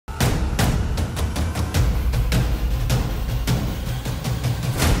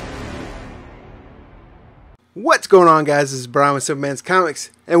What's going on, guys? This is Brian with Simpleman's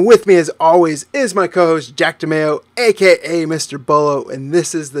Comics, and with me as always is my co-host Jack DeMeo, aka Mr. Bolo, and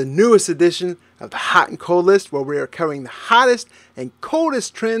this is the newest edition of the Hot and Cold List, where we are covering the hottest and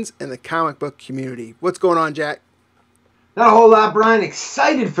coldest trends in the comic book community. What's going on, Jack? Not a whole lot, Brian.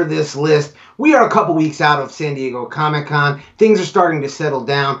 Excited for this list. We are a couple weeks out of San Diego Comic-Con. Things are starting to settle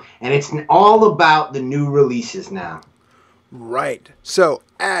down, and it's all about the new releases now. Right. So,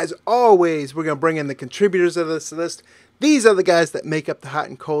 as always, we're going to bring in the contributors of this list. These are the guys that make up the Hot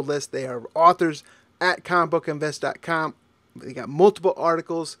and Cold List. They are authors at comicbookinvest.com. They got multiple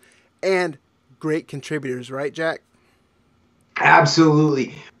articles and great contributors, right, Jack?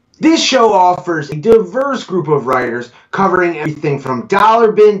 Absolutely. This show offers a diverse group of writers covering everything from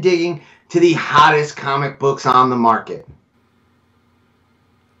dollar bin digging to the hottest comic books on the market.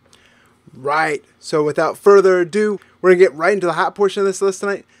 Right. So without further ado, we're going to get right into the hot portion of this list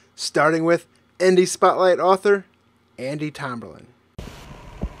tonight, starting with Indie Spotlight author Andy Tomberlin.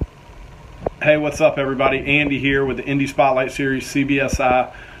 Hey, what's up, everybody? Andy here with the Indie Spotlight series,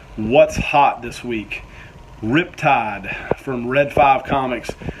 CBSI. What's hot this week? Riptide from Red 5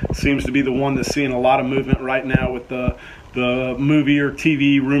 Comics seems to be the one that's seeing a lot of movement right now, with the movie or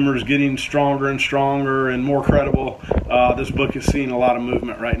TV rumors getting stronger and stronger and more credible. This book is seeing a lot of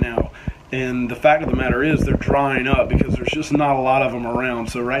movement right now. And the fact of the matter is they're drying up because there's just not a lot of them around.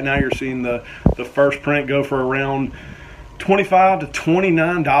 So right now you're seeing the first print go for around $25 to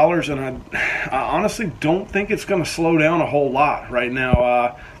 $29, and I honestly don't think it's going to slow down a whole lot right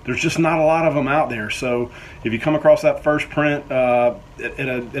now. There's just not a lot of them out there. So if you come across that first print at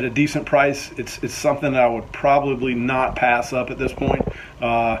a decent price, it's something that I would probably not pass up at this point.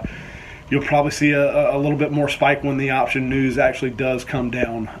 You'll probably see a little bit more spike when the option news actually does come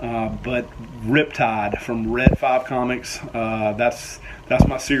down. But Riptide from Red 5 Comics, that's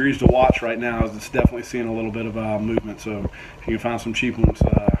my series to watch right now. It's definitely seeing a little bit of movement. So if you can find some cheap ones,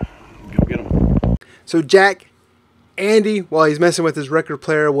 go get them. So Jack, Andy, while he's messing with his record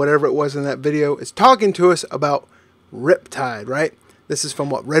player, whatever it was in that video, is talking to us about Riptide, right? This is from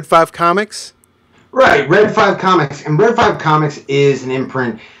what, Red 5 Comics? Right, Red 5 Comics. And Red 5 Comics is an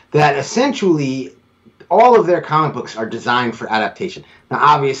imprint that essentially all of their comic books are designed for adaptation. Now,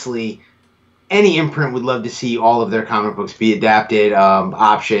 obviously, any imprint would love to see all of their comic books be adapted,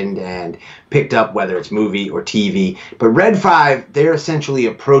 optioned, and picked up, whether it's movie or TV. But Red 5, they're essentially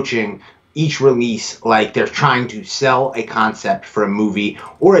approaching each release like they're trying to sell a concept for a movie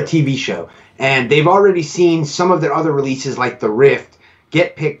or a TV show. And they've already seen some of their other releases, like The Rift,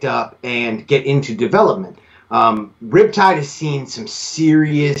 get picked up and get into development. Riptide has seen some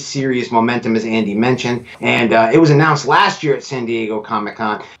serious momentum, as Andy mentioned, and it was announced last year at San Diego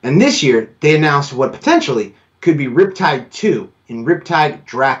Comic-Con, and this year they announced what potentially could be Riptide 2 in Riptide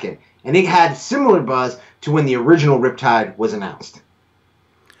Draken, and it had similar buzz to when the original Riptide was announced.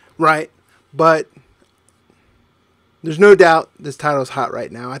 Right, but there's no doubt this title's hot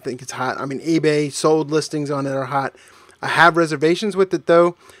right now. I think it's hot. I mean, eBay sold listings on it are hot. I have reservations with it,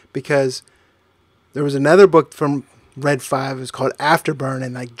 though, because there was another book from Red 5. It was called Afterburn,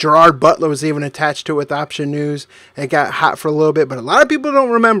 and like Gerard Butler was even attached to it with option news. And it got hot for a little bit, but a lot of people don't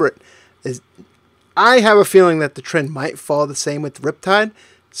remember it. I have a feeling that the trend might fall the same with Riptide.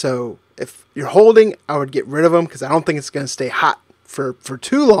 So if you're holding, I would get rid of them because I don't think it's going to stay hot for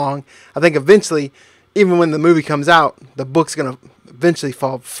too long. I think eventually, even when the movie comes out, the book's going to eventually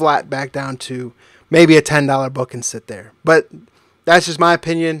fall flat back down to maybe a $10 book and sit there. But that's just my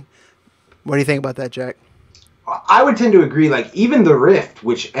opinion. What do you think about that, Jack? I would tend to agree. Like, even The Rift,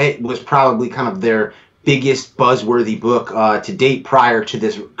 which was probably kind of their biggest buzzworthy book to date prior to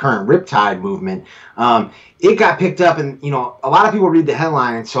this current Riptide movement, it got picked up, and a lot of people read the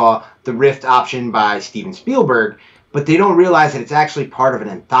headline and saw The Rift option by Steven Spielberg, but they don't realize that it's actually part of an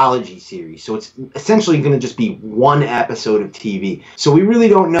anthology series. So it's essentially going to just be one episode of TV. So we really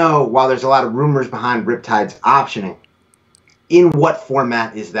don't know, while there's a lot of rumors behind Riptide's optioning, in what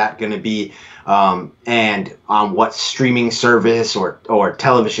format is that going to be, and on what streaming service or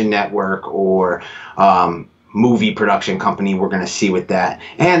television network or movie production company we're going to see with that.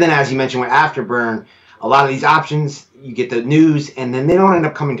 And then, as you mentioned, with Afterburn, a lot of these options, you get the news, and then they don't end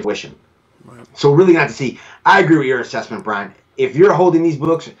up coming to fruition. Right. So really not to see. I agree with your assessment, Brian. If you're holding these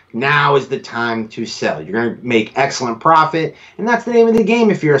books, now is the time to sell. You're going to make excellent profit, and that's the name of the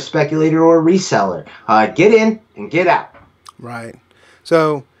game if you're a speculator or a reseller. Get in and get out. Right.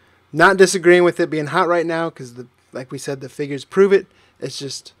 So, not disagreeing with it being hot right now because, like we said, the figures prove it. It's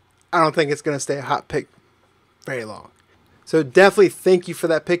just, I don't think it's going to stay a hot pick very long. So, definitely thank you for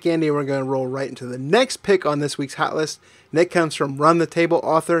that pick, Andy. We're going to roll right into the next pick on this week's hot list, and it comes from Run the Table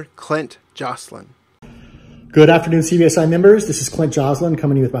author Clint Jocelyn. Good afternoon, CBSI members. This is Clint Joslin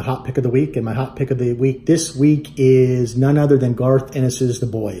coming to you with my hot pick of the week. And my hot pick of the week this week is none other than Garth Ennis's The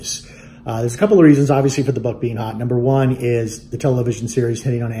Boys. There's a couple of reasons, obviously, for the book being hot. Number one is the television series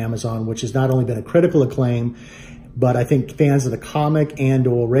hitting on Amazon, which has not only been a critical acclaim, but I think fans of the comic and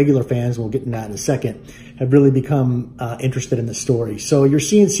or regular fans, we'll get into that in a second, have really become interested in the story. So you're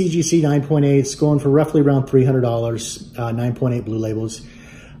seeing CGC 9.8. It's going for roughly around $300, 9.8 blue labels.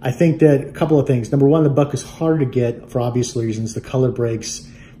 I think that a couple of things. Number one, the book is hard to get for obvious reasons. The color breaks.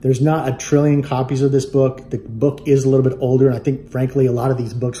 There's not a trillion copies of this book. The book is a little bit older, and I think, frankly, a lot of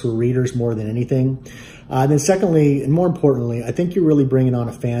these books were readers more than anything. And then secondly, and more importantly, I think you're really bringing on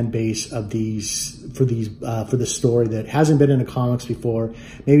a fan base of for this story that hasn't been in the comics before.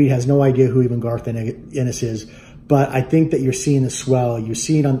 Maybe has no idea who even Garth Ennis is. But I think that you're seeing the swell. You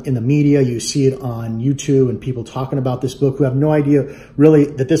see it in the media. You see it on YouTube and people talking about this book who have no idea really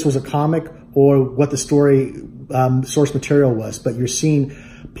that this was a comic or what the story source material was. But you're seeing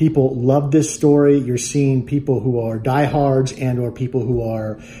people love this story. You're seeing people who are diehards and or people who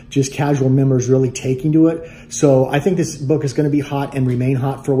are just casual members really taking to it. So I think this book is going to be hot and remain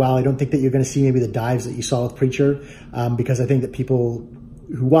hot for a while. I don't think that you're going to see maybe the dives that you saw with Preacher because I think that people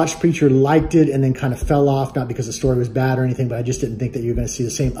who watched Preacher liked it and then kind of fell off, not because the story was bad or anything, but I just didn't think that you're going to see the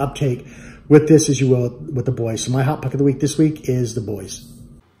same uptake with this as you will with The Boys. So my hot pick of the week this week is The Boys.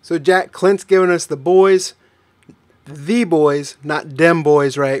 So Jack, Clint's giving us The Boys, not dem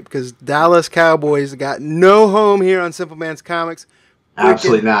boys, right? Because Dallas Cowboys got no home here on Simpleman's Comics.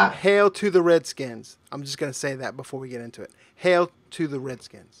 Absolutely not. Hail to the Redskins. I'm just going to say that before we get into it. Hail to the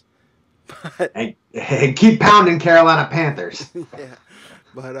Redskins. And keep pounding Carolina Panthers. Yeah.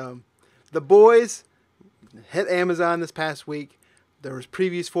 But The Boys hit Amazon this past week. There was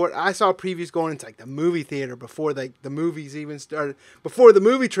previews for it. I saw previews going into like the movie theater before the movies even started. Before the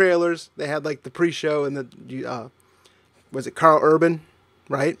movie trailers, they had like the pre-show and the was it Carl Urban,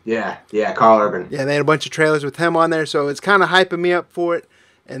 right? Yeah, Carl Urban. Yeah, they had a bunch of trailers with him on there, so it's kind of hyping me up for it.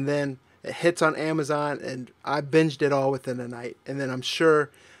 And then it hits on Amazon, and I binged it all within a night. And then I'm sure,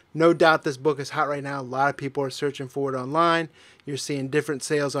 no doubt, this book is hot right now. A lot of people are searching for it online. You're seeing different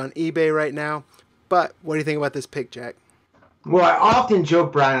sales on eBay right now. But what do you think about this pick, Jack? Well, I often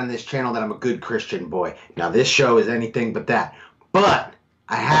joke, Brian, on this channel that I'm a good Christian boy. Now, this show is anything but that. But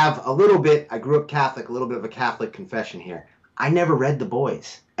I have a little bit, I grew up Catholic, a little bit of a Catholic confession here. I never read The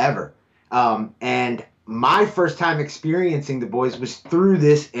Boys, ever. And my first time experiencing The Boys was through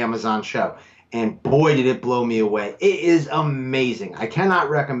this Amazon show. And boy, did it blow me away. It is amazing. I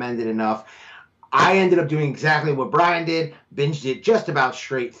cannot recommend it enough. I ended up doing exactly what Brian did, binged it just about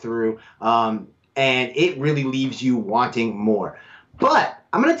straight through, and it really leaves you wanting more. But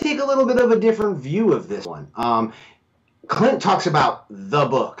I'm going to take a little bit of a different view of this one. Clint talks about the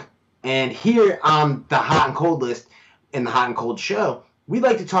book, and here on the Hot and Cold list in the Hot and Cold show, we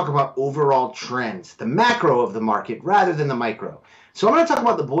like to talk about overall trends, the macro of the market rather than the micro. So I'm going to talk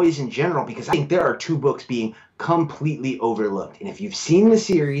about The Boys in general because I think there are two books being completely overlooked. And if you've seen the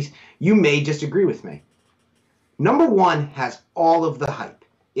series, you may disagree with me. Number one has all of the hype.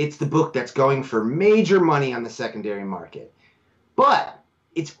 It's the book that's going for major money on the secondary market. But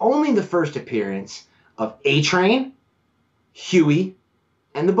it's only the first appearance of A-Train, Huey,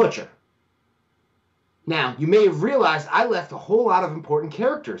 and the Butcher. Now, you may have realized I left a whole lot of important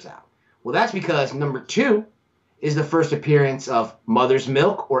characters out. Well, that's because number two is the first appearance of Mother's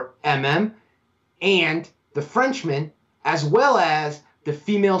Milk, or MM, and the Frenchman, as well as the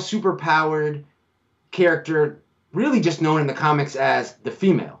female superpowered character, really just known in the comics as the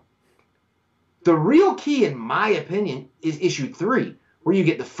Female. The real key, in my opinion, is issue 3, where you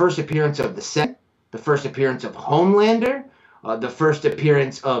get the first appearance of the Senate, the first appearance of Homelander, the first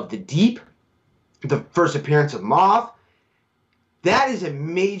appearance of the Deep, the first appearance of Moth. That is a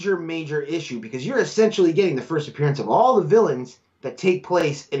major, major issue because you're essentially getting the first appearance of all the villains that take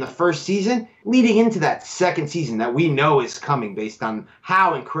place in the first season leading into that second season that we know is coming based on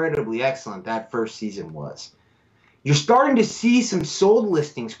how incredibly excellent that first season was. You're starting to see some sold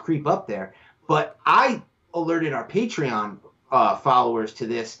listings creep up there, but I alerted our Patreon followers to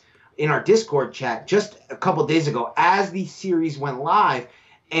this in our Discord chat just a couple days ago as the series went live,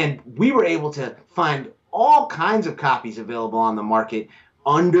 and we were able to find all kinds of copies available on the market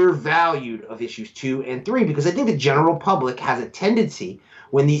undervalued of issues 2 and 3 because I think the general public has a tendency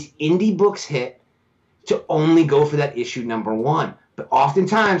when these indie books hit to only go for that issue number 1. But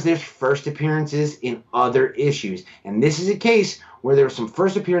oftentimes there's first appearances in other issues. And this is a case where there are some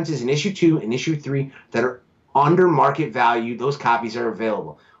first appearances in issue 2 and issue 3 that are under market value. Those copies are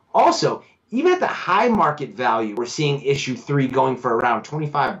available. Also, even at the high market value, we're seeing issue 3 going for around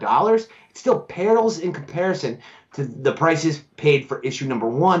 $25. It still pales in comparison to the prices paid for issue number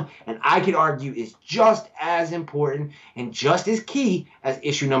 1, and I could argue is just as important and just as key as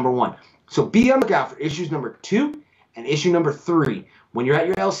issue number 1. So be on the lookout for issues number 2 and issue number 3 when you're at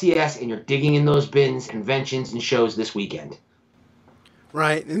your LCS and you're digging in those bins, conventions, and shows this weekend.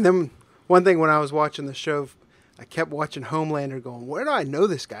 Right. And then one thing when I was watching the show, I kept watching Homelander going, where do I know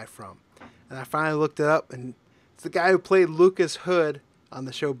this guy from? And I finally looked it up, and it's the guy who played Lucas Hood on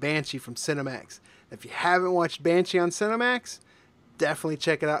the show Banshee from Cinemax. If you haven't watched Banshee on Cinemax, definitely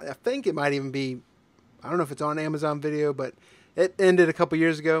check it out. I think it might even be, I don't know if it's on Amazon Video, but it ended a couple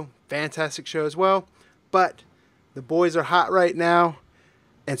years ago. Fantastic show as well. But the boys are hot right now,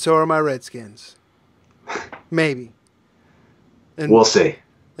 and so are my Redskins. Maybe. We'll see.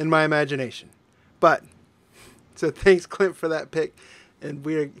 In my imagination. But, so thanks, Clint, for that pick. And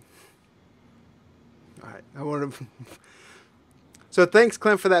we're... All right, So thanks,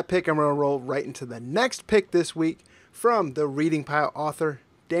 Clint, for that pick. I'm going to roll right into the next pick this week from the Reading Pile author,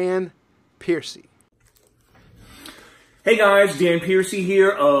 Dan Piercy. Hey guys, Dan Piercy here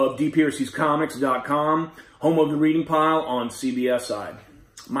of dpiercyscomics.com, home of the Reading Pile on CBSI.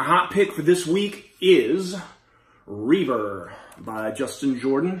 My hot pick for this week is Reaver by Justin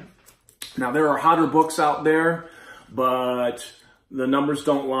Jordan. Now, there are hotter books out there, but the numbers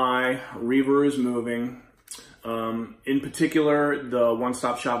don't lie. Reaver is moving. In particular, the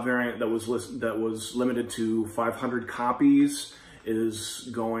one-stop shop variant that was limited to 500 copies is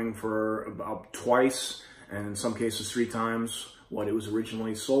going for about twice, and in some cases 3 times what it was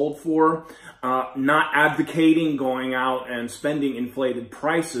originally sold for. Not advocating going out and spending inflated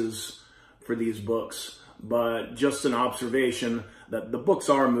prices for these books, but just an observation that the books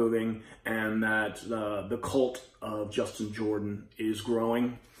are moving and that the cult of Justin Jordan is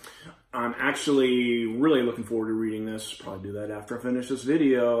growing. I'm actually really looking forward to reading this. Probably do that after I finish this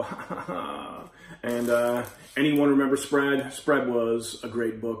video. And anyone remember Spread? Spread was a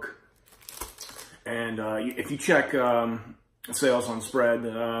great book. And if you check sales on Spread,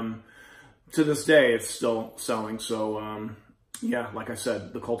 to this day it's still selling. So yeah, like I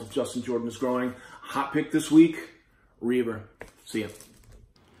said, the cult of Justin Jordan is growing. Hot pick this week, Reaver. See ya.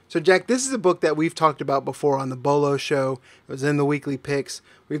 So, Jack, this is a book that we've talked about before on the Bolo Show. It was in the weekly picks.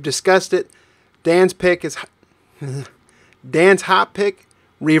 We've discussed it. Dan's pick is Dan's hot pick,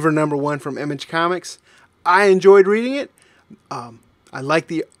 Reaver #1 from Image Comics. I enjoyed reading it. I like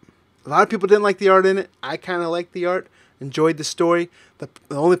a lot of people didn't like the art in it. I kind of liked the art. Enjoyed the story. The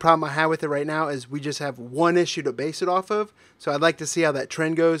only problem I have with it right now is we just have one issue to base it off of. So I'd like to see how that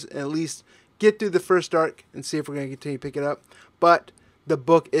trend goes and at least get through the first arc and see if we're going to continue to pick it up. But the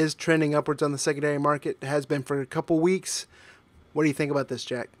book is trending upwards on the secondary market. It has been for a couple weeks. What do you think about this,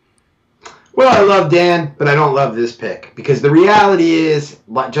 Jack? Well, I love Dan, but I don't love this pick because the reality is,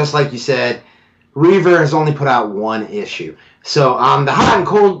 just like you said, Reaver has only put out 1 issue. So on the Hot and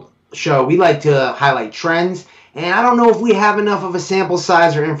Cold show, we like to highlight trends, and I don't know if we have enough of a sample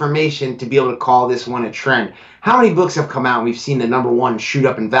size or information to be able to call this one a trend. How many books have come out and we've seen the #1 shoot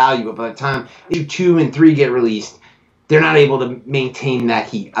up in value, but by the time issue 2 and 3 get released, they're not able to maintain that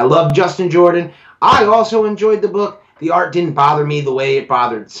heat. I love Justin Jordan. I also enjoyed the book. The art didn't bother me the way it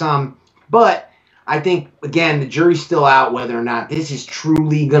bothered some. But I think, again, the jury's still out whether or not this is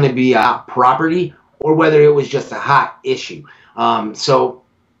truly going to be a hot property or whether it was just a hot issue. So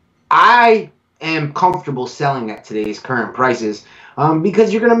I am comfortable selling at today's current prices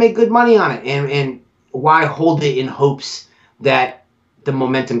because you're going to make good money on it. And why hold it in hopes that the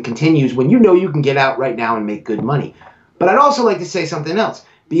momentum continues when you know you can get out right now and make good money? But I'd also like to say something else.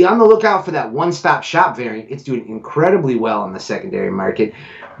 Be on the lookout for that one-stop shop variant. It's doing incredibly well in the secondary market.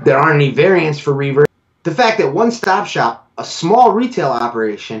 There aren't any variants for Reaver. The fact that One Stop Shop, a small retail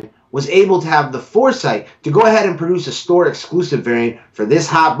operation, was able to have the foresight to go ahead and produce a store-exclusive variant for this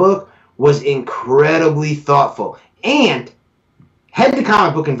hot book was incredibly thoughtful. And head to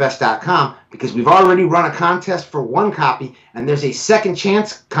comicbookinvest.com because we've already run a contest for 1 copy, and there's a second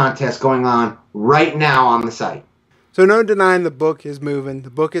chance contest going on right now on the site. So no denying the book is moving. The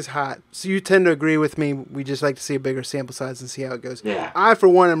book is hot. So you tend to agree with me. We just like to see a bigger sample size and see how it goes. Yeah. I, for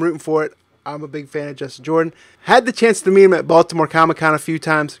one, am rooting for it. I'm a big fan of Justin Jordan. Had the chance to meet him at Baltimore Comic-Con a few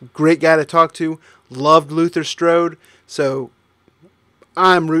times. Great guy to talk to. Loved Luther Strode. So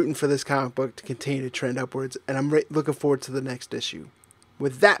I'm rooting for this comic book to continue to trend upwards. And I'm looking forward to the next issue.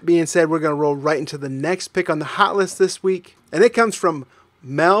 With that being said, we're going to roll right into the next pick on the hot list this week. And it comes from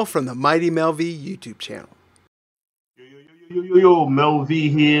Mel from the Mighty Mel V YouTube channel. Yo, Mel V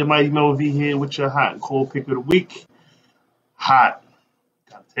here, Mighty Mel V here with your hot and cold pick of the week. Hot.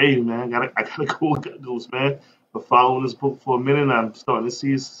 Gotta tell you, man, I gotta go with Gut Ghost, man. Been following this book for a minute, and I'm starting to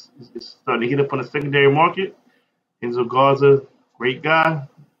see it's starting to hit up on the secondary market. Enzo Garza, great guy.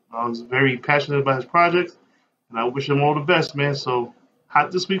 He's very passionate about his projects, and I wish him all the best, man. So,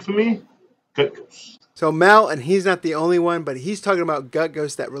 hot this week for me, Gut Ghost. So Mel, and he's not the only one, but he's talking about Gut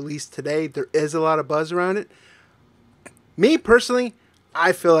Ghost that released today. There is a lot of buzz around it. Me personally,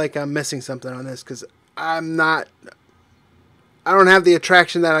 I feel like I'm missing something on this because I don't have the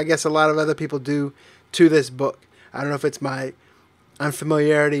attraction that I guess a lot of other people do to this book. I don't know if it's my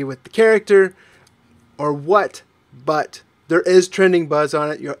unfamiliarity with the character or what, but there is trending buzz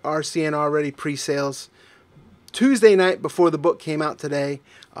on it. You are seeing already pre-sales Tuesday night before the book came out today.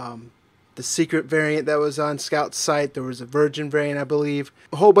 The secret variant that was on Scout's site. There was a virgin variant, I believe.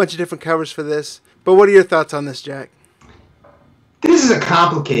 A whole bunch of different covers for this. But what are your thoughts on this, Jack? This is a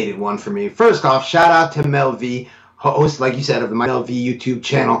complicated one for me. First off, shout out to Mel V, host, like you said, of the Mel V YouTube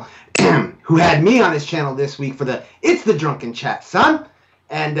channel, who had me on his channel this week for the It's the Drunken Chat, son.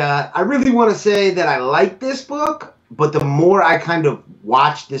 And I really want to say that I like this book, but the more I kind of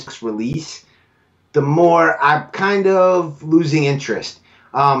watch this release, the more I'm kind of losing interest.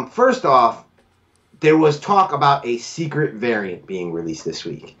 First off, there was talk about a secret variant being released this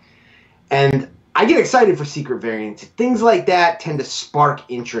week. And I get excited for secret variants. Things like that tend to spark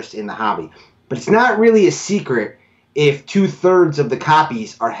interest in the hobby. But it's not really a secret if 2/3 of the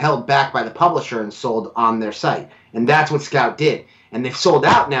copies are held back by the publisher and sold on their site. And that's what Scout did. And they've sold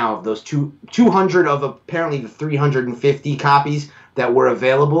out now of those 200 of apparently the 350 copies that were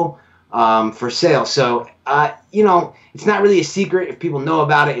available for sale. So, it's not really a secret if people know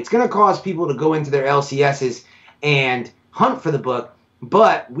about it. It's going to cause people to go into their LCSs and hunt for the book.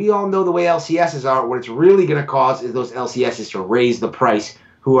 But we all know the way LCSs are. What it's really going to cause is those LCSs to raise the price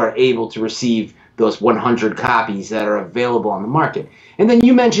who are able to receive those 100 copies that are available on the market. And then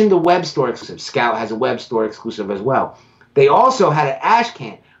you mentioned the web store exclusive. Scout has a web store exclusive as well. They also had an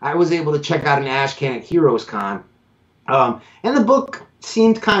Ashcan. I was able to check out an Ashcan at Heroes Con. And the book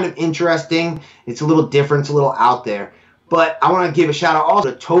seemed kind of interesting. It's a little different. It's a little out there. But I want to give a shout out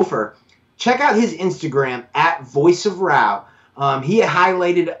also to Topher. Check out his Instagram at Voice of Rao. He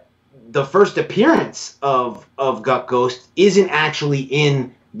highlighted the first appearance of Gut Ghost isn't actually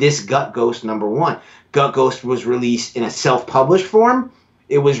in this Gut Ghost #1. Gut Ghost was released in a self-published form.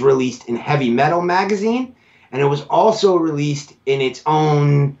 It was released in Heavy Metal magazine. And it was also released in its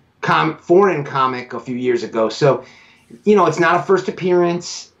own foreign comic a few years ago. So, it's not a first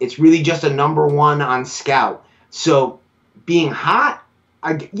appearance. It's really just a #1 on Scout. So, being hot,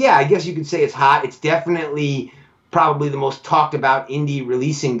 I guess you could say it's hot. It's definitely probably the most talked about indie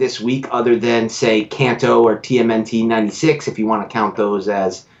releasing this week other than, say, Kanto or TMNT 96, if you want to count those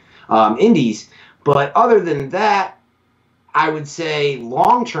as indies. But other than that, I would say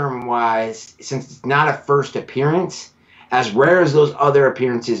long-term wise, since it's not a first appearance, as rare as those other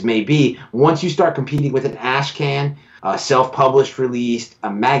appearances may be, once you start competing with an Ashcan, a self-published release, a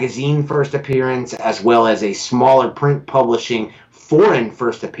magazine first appearance, as well as a smaller print publishing foreign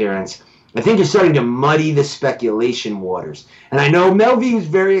first appearance, I think you're starting to muddy the speculation waters. And I know Mel V was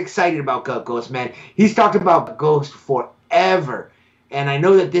very excited about Gut Ghost, man. He's talked about Ghost forever. And I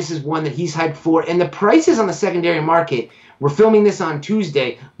know that this is one that he's hyped for. And the prices on the secondary market, we're filming this on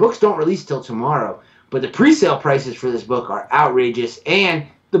Tuesday. Books don't release till tomorrow. But the pre-sale prices for this book are outrageous. And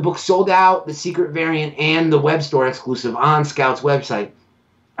the book sold out, the secret variant and the web store exclusive on Scout's website,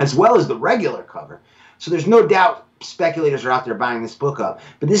 as well as the regular cover. So there's no doubt speculators are out there buying this book up.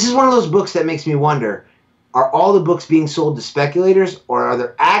 But this is one of those books that makes me wonder, are all the books being sold to speculators, or are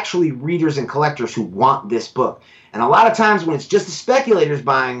there actually readers and collectors who want this book? And a lot of times when it's just the speculators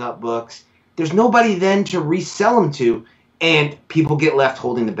buying up books, there's nobody then to resell them to, and people get left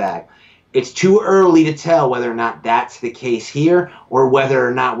holding the bag. It's too early to tell whether or not that's the case here, or whether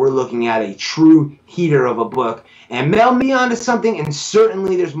or not we're looking at a true heater of a book. And mail me onto something, and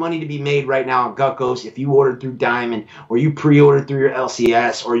certainly there's money to be made right now on Gut Ghost if you ordered through Diamond, or you pre-ordered through your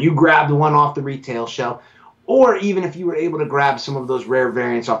LCS, or you grabbed one off the retail shelf, or even if you were able to grab some of those rare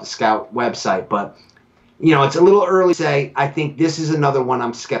variants off the Scout website. But, it's a little early to say. I think this is another one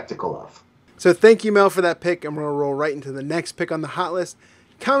I'm skeptical of. So thank you, Mel, for that pick. I'm going to roll right into the next pick on the hot list,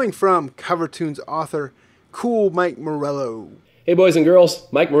 coming from Cover Tunes author Cool Mike Morello. Hey boys and girls,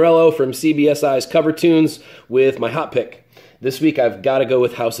 Mike Morello from CBSI's Cover Tunes with my hot pick. This week I've got to go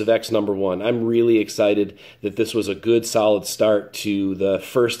with House of X #1. I'm really excited that this was a good solid start to the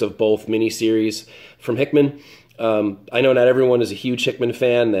first of both miniseries from Hickman. I know not everyone is a huge Hickman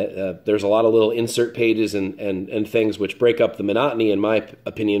fan. There's a lot of little insert pages and things which break up the monotony in my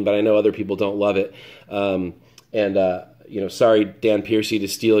opinion, but I know other people don't love it. sorry, Dan Piercy, to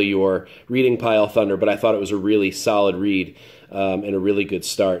steal your reading pile thunder, but I thought it was a really solid read and a really good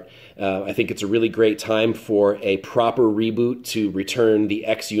start. I think it's a really great time for a proper reboot to return the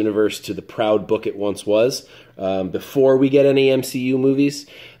X universe to the proud book it once was. Before we get any MCU movies,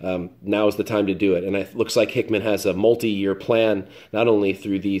 now is the time to do it. And it looks like Hickman has a multi-year plan, not only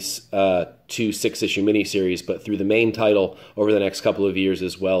through these 2 6-issue miniseries, but through the main title over the next couple of years,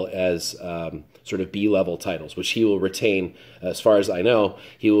 as well as sort of B-level titles, which he will retain, as far as I know,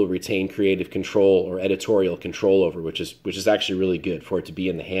 he will retain creative control or editorial control over, which is actually really good for it to be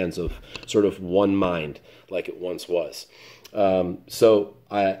in the hands of sort of one mind like it once was. So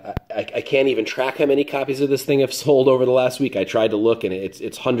I can't even track how many copies of this thing have sold over the last week. I tried to look, and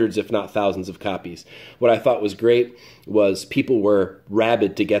it's hundreds, if not thousands, of copies. What I thought was great was people were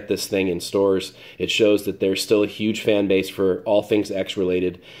rabid to get this thing in stores. It shows that there's still a huge fan base for all things X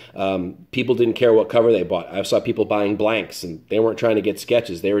related. People didn't care what cover they bought. I saw people buying blanks, and they weren't trying to get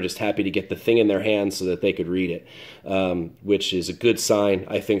sketches. They were just happy to get the thing in their hands so that they could read it, which is a good sign,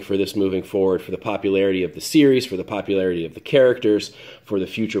 I think, for this moving forward, for the popularity of the series, for the popularity of the characters, for the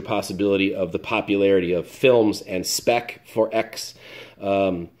future possibility of the popularity of films and spec for X.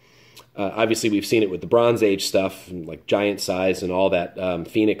 Obviously, we've seen it with the Bronze Age stuff, like Giant Size and all that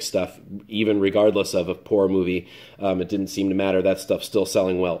Phoenix stuff. Even regardless of a poor movie, it didn't seem to matter. That stuff's still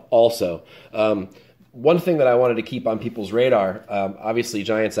selling well. Also, one thing that I wanted to keep on people's radar, obviously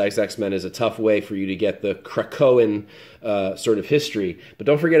Giant Size X-Men is a tough way for you to get the Krakoan sort of history. But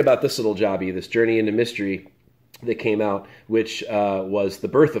don't forget about this little jobby, this Journey into Mystery that came out, which was the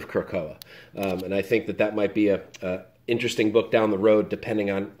birth of Krakoa. And I think that might be a interesting book down the road, depending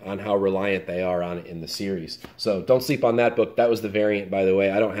on how reliant they are on it in the series. So don't sleep on that book. That was the variant, by the way.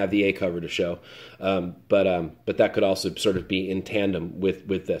 I don't have the A cover to show, but that could also sort of be in tandem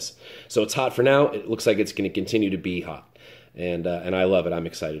with this. So it's hot for now. It looks like it's going to continue to be hot, and I love it. I'm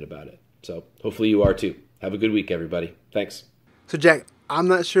excited about it. So hopefully you are too. Have a good week, everybody. Thanks. So Jack, I'm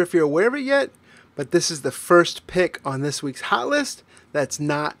not sure if you're aware of it yet, but this is the first pick on this week's hot list that's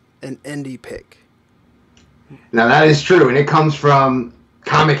not an indie pick. Now that is true, and it comes from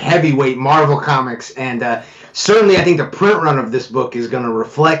comic heavyweight Marvel Comics, and certainly I think the print run of this book is going to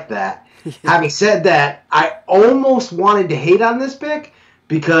reflect that. Having said that, I almost wanted to hate on this pick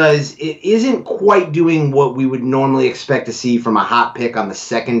because it isn't quite doing what we would normally expect to see from a hot pick on the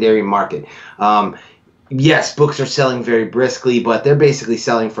secondary market. Yes, books are selling very briskly, but they're basically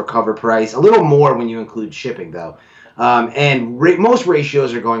selling for cover price. A little more when you include shipping, though. And most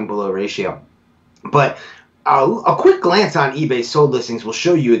ratios are going below ratio. But a quick glance on eBay sold listings will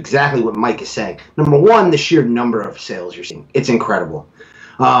show you exactly what Mike is saying. Number one, the sheer number of sales you're seeing. It's incredible.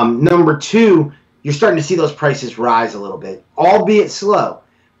 Number two, you're starting to see those prices rise a little bit, albeit slow.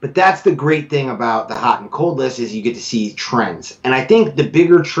 But that's the great thing about the hot and cold list is you get to see trends. And I think the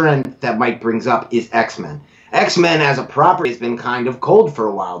bigger trend that Mike brings up is X-Men. X-Men as a property has been kind of cold for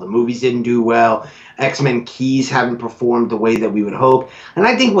a while. The movies didn't do well. X-Men keys haven't performed the way that we would hope. And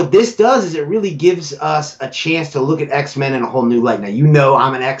I think what this does is it really gives us a chance to look at X-Men in a whole new light. Now, you know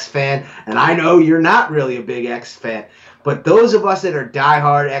I'm an X fan, and I know you're not really a big X fan. But those of us that are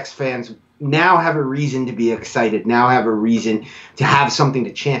diehard X fans now have a reason to be excited, now have a reason to have something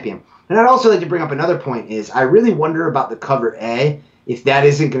to champion. And I'd also like to bring up another point is I really wonder about the cover A, if that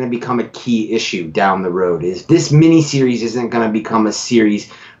isn't going to become a key issue down the road, is this miniseries isn't going to become a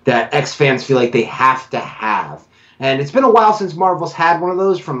series that X fans feel like they have to have. And it's been a while since Marvel's had one of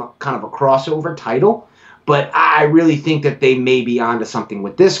those from kind of a crossover title, but I really think that they may be onto something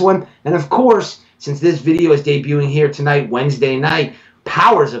with this one. And of course, since this video is debuting here tonight, Wednesday night,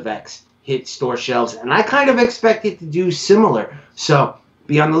 Powers of X hit store shelves, and I kind of expect it to do similar. So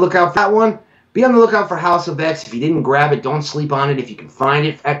be on the lookout for that one. Be on the lookout for House of X. If you didn't grab it, don't sleep on it. If you can find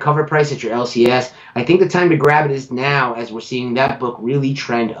it at cover price at your LCS, I think the time to grab it is now as we're seeing that book really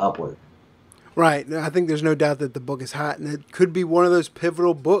trend upward. Right. I think there's no doubt that the book is hot, and it could be one of those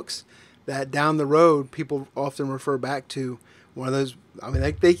pivotal books that down the road people often refer back to. One of those, I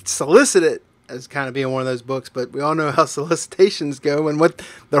mean, they solicit it as kind of being one of those books, but we all know how solicitations go and what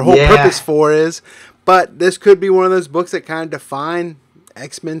their whole purpose for is. But this could be one of those books that kind of define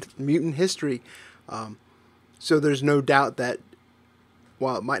X-Men mutant history. So there's no doubt that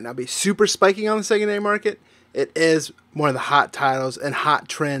while it might not be super spiking on the secondary market, it is one of the hot titles and hot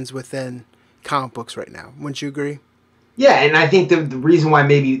trends within comic books right now. Wouldn't you agree? Yeah, and I think the reason why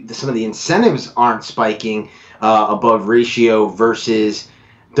maybe some of the incentives aren't spiking above ratio versus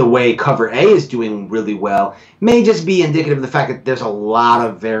the way cover A is doing really well may just be indicative of the fact that there's a lot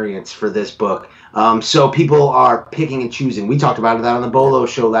of variants for this book. So people are picking and choosing. We talked about that on the Bolo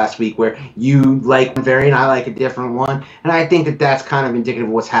show last week, where you like one variant, I like a different one. And I think that that's kind of indicative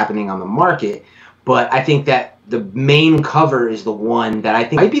of what's happening on the market. But I think that the main cover is the one that I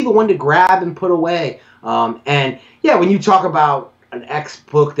think might be the one to grab and put away. And yeah, when you talk about an X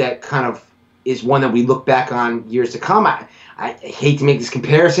book that kind of is one that we look back on years to come, I hate to make this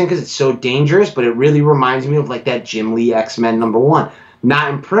comparison because it's so dangerous, but it really reminds me of like that Jim Lee X-Men #1.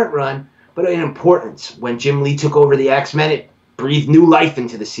 Not in print run, but in importance. When Jim Lee took over the X-Men, it breathed new life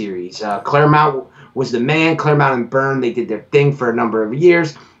into the series. Claremont was the man. Claremont and Byrne, they did their thing for a number of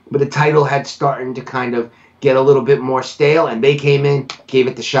years, but the title had started to kind of get a little bit more stale, and they came in, gave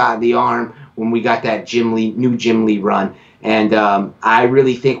it the shot in the arm when we got that new Jim Lee run. And I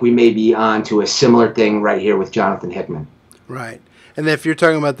really think we may be on to a similar thing right here with Jonathan Hickman. Right. And then if you're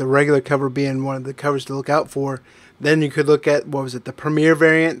talking about the regular cover being one of the covers to look out for, then you could look at, what was it, the Premier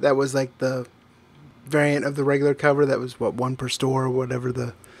variant? That was like the variant of the regular cover that was, what, one per store or whatever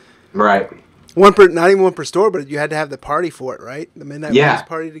the... Right. Not even one per store, but you had to have the party for it, right? The Midnight Rose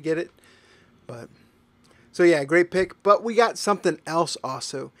party to get it. But so, yeah, great pick. But we got something else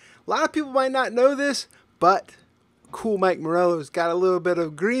also. A lot of people might not know this, but cool Mike Morello's got a little bit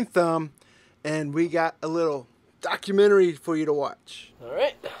of green thumb, and we got a little documentary for you to watch. All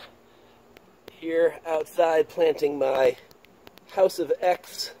right. Here outside planting my House of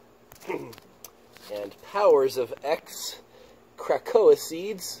X and Powers of X Krakoa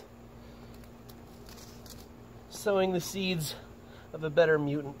seeds. Sowing the seeds of a better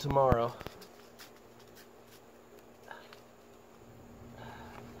mutant tomorrow.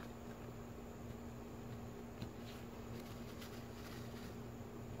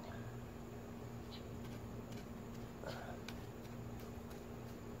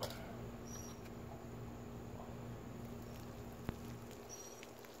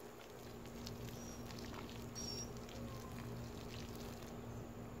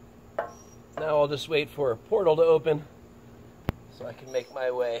 Now I'll just wait for a portal to open so I can make my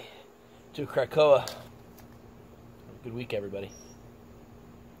way to Krakoa. Have a good week, everybody.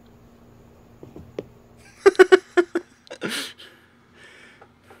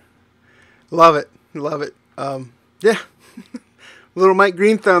 Love it. Love it. Yeah. Little Mike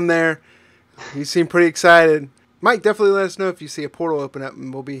Green Thumb there. You seem pretty excited. Mike, definitely let us know if you see a portal open up,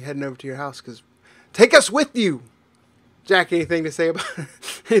 and we'll be heading over to your house, because take us with you. Jack, anything to say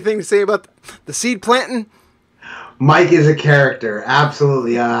about the seed planting? Mike is a character,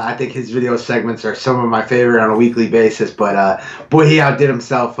 absolutely. I think his video segments are some of my favorite on a weekly basis. But boy, he outdid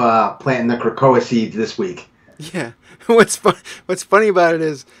himself planting the Krakoa seeds this week. Yeah, what's funny about it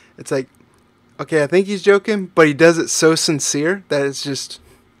is it's like, okay, I think he's joking, but he does it so sincere that it's just,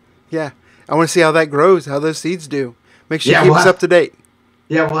 yeah. I want to see how that grows, how those seeds do. Make sure you keep us up to date.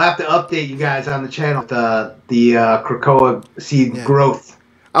 Yeah, we'll have to update you guys on the channel, the Krakoa seed growth.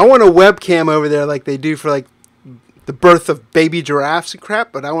 I want a webcam over there like they do for like the birth of baby giraffes and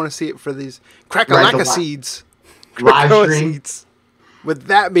crap, but I want to see it for these Krakalaka seeds. Live stream. Seeds. With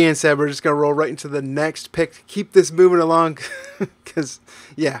that being said, we're just going to roll right into the next pick. Keep this moving along because,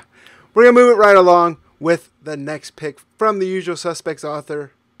 yeah, we're going to move it right along with the next pick from the Usual Suspects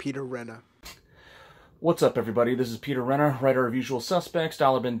author, Peter Renna. What's up, everybody? This is Peter Renner, writer of Usual Suspects,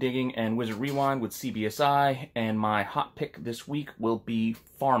 Dollar Bin Digging, and Wizard Rewind with CBSI, and my hot pick this week will be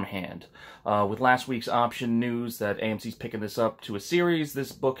Farmhand. With last week's option news that AMC's picking this up to a series,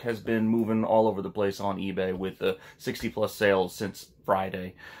 this book has been moving all over the place on eBay with 60-plus sales since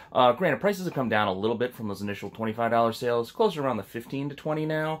Friday. Granted, prices have come down a little bit from those initial $25 sales, closer around the $15 to $20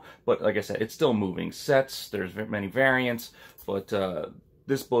 now, but like I said, it's still moving. Sets, there's many variants, but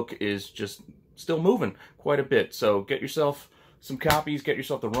this book is just still moving quite a bit. So get yourself some copies, get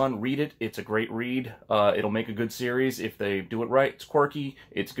yourself the run, read it. It's a great read. It'll make a good series if they do it right. It's quirky,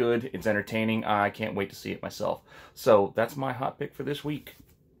 it's good, it's entertaining. I can't wait to see it myself. So that's my hot pick for this week.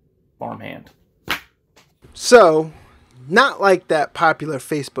 Farmhand. So, not like that popular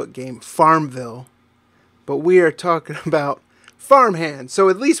Facebook game, Farmville, but we are talking about Farmhand. So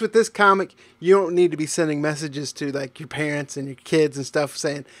at least with this comic, you don't need to be sending messages to like your parents and your kids and stuff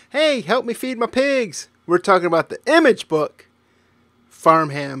saying, hey, help me feed my pigs. We're talking about the Image book,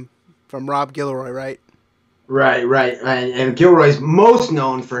 Farmhand, from Rob Gilroy, right? Right. And Gilroy's most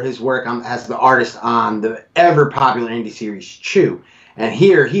known for his work as the artist on the ever-popular indie series Chew. And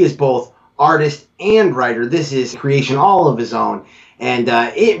here, he is both artist and writer. This is creation all of his own. And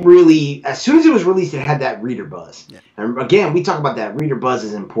it really, as soon as it was released, it had that reader buzz. Yeah. And again, we talk about that reader buzz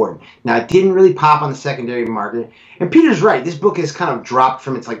is important. Now, it didn't really pop on the secondary market. And Peter's right. This book has kind of dropped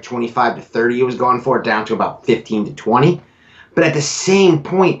from its like 25 to 30 it was going for down to about 15 to 20. But at the same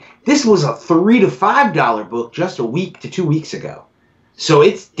point, this was a $3 to $5 book just a week to 2 weeks ago. So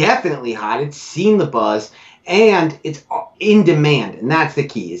it's definitely hot. It's seen the buzz. And it's in demand. And that's the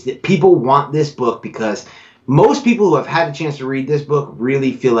key, is that people want this book because most people who have had a chance to read this book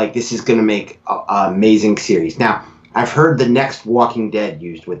really feel like this is going to make an amazing series. Now, I've heard the next Walking Dead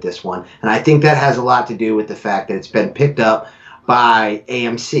used with this one, and I think that has a lot to do with the fact that it's been picked up by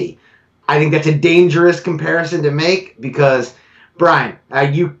AMC. I think that's a dangerous comparison to make because, Brian,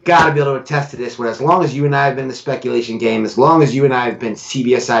 you got to be able to attest to this, where as long as you and I have been in the speculation game, as long as you and I have been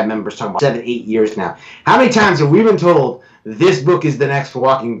CBSI members, talking about 7-8 years now, how many times have we been told this book is the next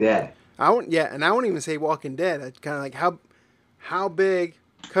Walking Dead? And I won't even say Walking Dead. It's kind of like how big,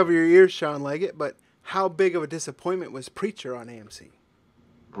 cover your ears, Sean Leggett, but how big of a disappointment was Preacher on AMC?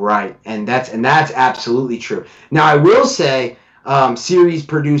 Right, and that's absolutely true. Now, I will say, series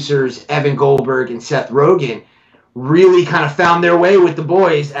producers Evan Goldberg and Seth Rogen really kind of found their way with The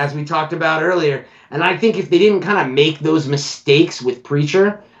Boys, as we talked about earlier. And I think if they didn't kind of make those mistakes with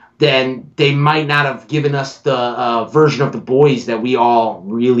Preacher, then they might not have given us the version of The Boys that we all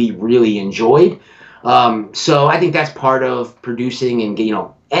really, really enjoyed. So I think that's part of producing, and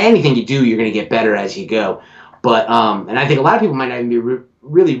anything you do, you're going to get better as you go. But and I think a lot of people might not even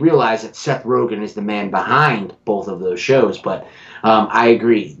really realize that Seth Rogen is the man behind both of those shows. But I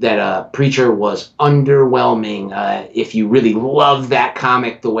agree that Preacher was underwhelming if you really love that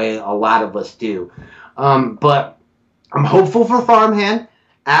comic the way a lot of us do. But I'm hopeful for Farmhand.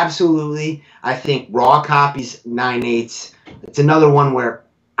 Absolutely. I think raw copies, 9/8. It's another one where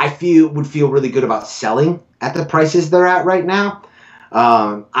I would feel really good about selling at the prices they're at right now.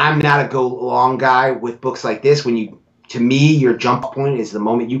 I'm not a go long guy with books like this. To me, your jump point is the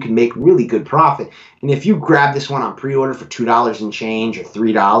moment you can make really good profit. And if you grab this one on pre-order for $2 and change or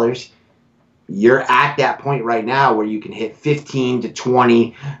 $3, you're at that point right now where you can hit 15 to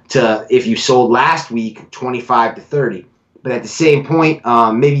 20 to, if you sold last week, 25 to 30. But at the same point,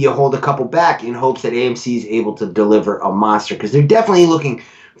 maybe you hold a couple back in hopes that AMC is able to deliver a monster, because they're definitely looking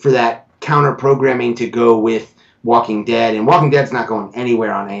for that counter programming to go with Walking Dead. And Walking Dead's not going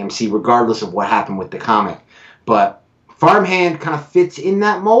anywhere on AMC, regardless of what happened with the comic. But Farmhand kind of fits in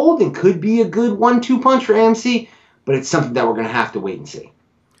that mold and could be a good 1-2 punch for AMC, but it's something that we're going to have to wait and see.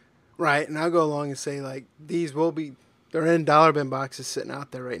 Right, and I'll go along and say, like, they're in dollar bin boxes sitting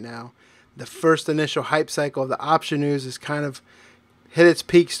out there right now. The first initial hype cycle of the option news is kind of hit its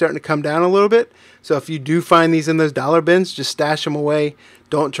peak, starting to come down a little bit. So if you do find these in those dollar bins, just stash them away.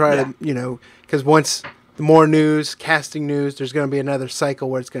 Don't try to, because once the more news, casting news, there's going to be another cycle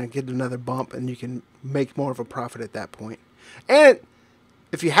where it's going to get another bump, and you can make more of a profit at that point. And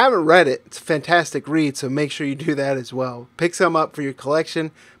if you haven't read it, it's a fantastic read, so make sure you do that as well. Pick some up for your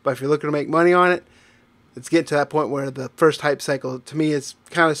collection, but if you're looking to make money on it, it's getting to that point where the first hype cycle, to me, is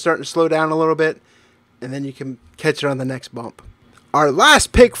kind of starting to slow down a little bit, and then you can catch it on the next bump. Our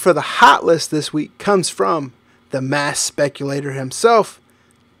last pick for the hot list this week comes from the mass speculator himself,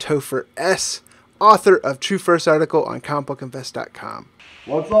 Topher S., author of True First article on comicbookinvest.com.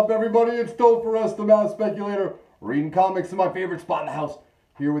 What's up, everybody? It's Topher S., the mass speculator, reading comics in my favorite spot in the house,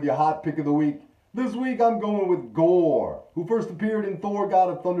 here with your hot pick of the week. This week I'm going with Gore, who first appeared in Thor God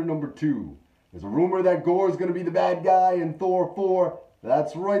of Thunder #2. There's a rumor that Gore is going to be the bad guy in Thor 4.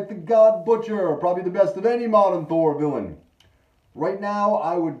 That's right, the God Butcher, probably the best of any modern Thor villain. Right now,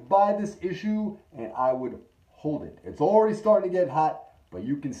 I would buy this issue and I would hold it. It's already starting to get hot, but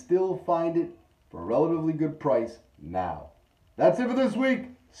you can still find it for a relatively good price now. That's it for this week.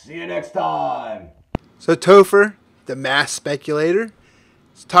 See you next time. So Topher, the mass speculator,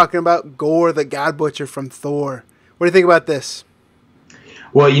 is talking about Gore, the God Butcher from Thor. What do you think about this?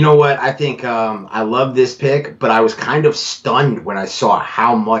 Well, you know what? I think I love this pick, but I was kind of stunned when I saw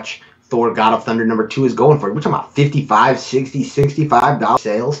how much Thor God of Thunder #2 is going for. We're talking about $55, $60, $65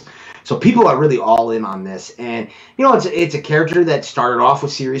 sales. So people are really all in on this. And, it's a character that started off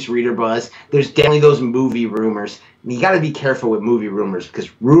with serious reader buzz. There's definitely those movie rumors. And you got to be careful with movie rumors, because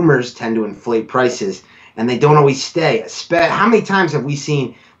rumors tend to inflate prices, and they don't always stay. How many times have we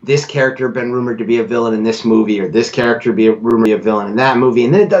seen this character been rumored to be a villain in this movie, or this character rumored to be a villain in that movie,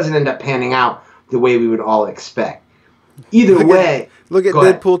 and then it doesn't end up panning out the way we would all expect. Either way... Look at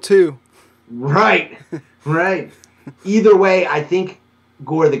Deadpool 2. Right. Either way, I think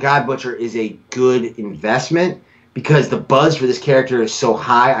Gore the God Butcher is a good investment, because the buzz for this character is so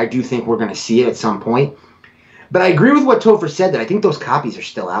high. I do think we're going to see it at some point. But I agree with what Topher said, that I think those copies are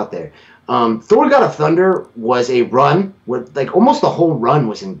still out there. Thor God of Thunder was a run where like almost the whole run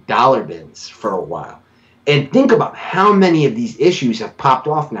was in dollar bins for a while. And think about how many of these issues have popped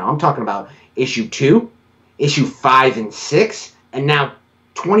off now. I'm talking about issue 2, issue 5 and 6, and now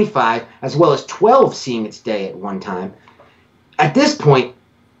 25, as well as 12 seeing its day at one time. At this point,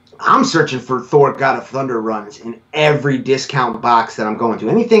 I'm searching for Thor God of Thunder runs in every discount box that I'm going to.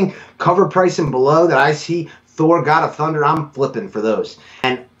 Anything cover price and below that I see Thor God of Thunder, I'm flipping for those.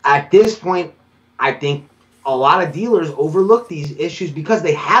 And at this point, I think a lot of dealers overlook these issues because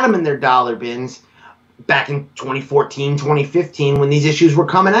they had them in their dollar bins back in 2014, 2015 when these issues were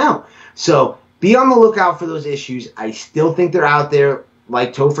coming out. So be on the lookout for those issues. I still think they're out there,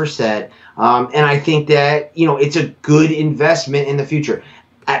 like Topher said. And I think that, you know, it's a good investment in the future.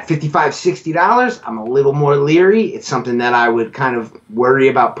 At $55, $60, I'm a little more leery. It's something that I would kind of worry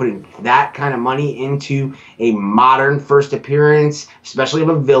about putting that kind of money into a modern first appearance, especially of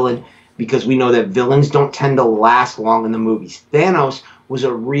a villain, because we know that villains don't tend to last long in the movies. Thanos was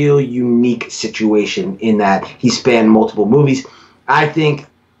a real unique situation in that he spanned multiple movies. I think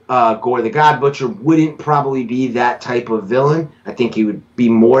Gore the God Butcher wouldn't probably be that type of villain. I think he would be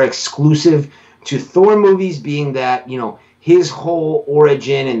more exclusive to Thor movies, being that, you know, his whole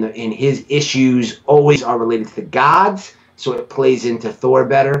origin and his issues always are related to the gods, so it plays into Thor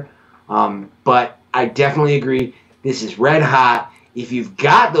better. But I definitely agree. This is red hot. If you've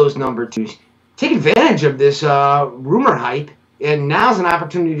got those number 2s, take advantage of this rumor hype, and now's an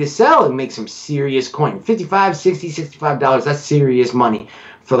opportunity to sell and make some serious coin. $55, $60, $65, that's serious money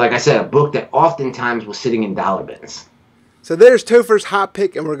for, like I said, a book that oftentimes was sitting in dollar bins. So there's Topher's hot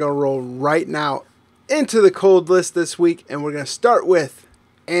pick, and we're going to roll right now into the cold list this week, and we're going to start with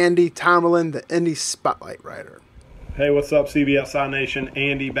Andy Tomerlin, the Indie Spotlight writer. Hey, what's up, CBSI Nation?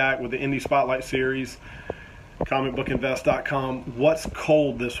 Andy back with the Indie Spotlight series, comicbookinvest.com. What's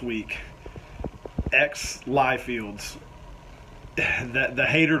cold this week? X Liefeld. The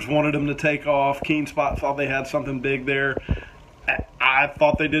haters wanted him to take off. Keen Spot thought they had something big there. I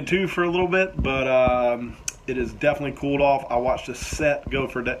thought they did too for a little bit, but it has definitely cooled off. I watched a set go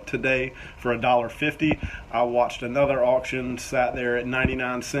for today for $1.50. I watched another auction, sat there at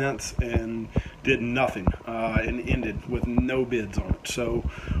 99 cents, and did nothing, and ended with no bids on it. So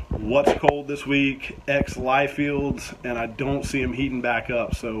what's cold this week? X Liefeld, and I don't see him heating back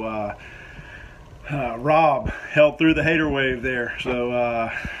up. So Rob held through the hater wave there. So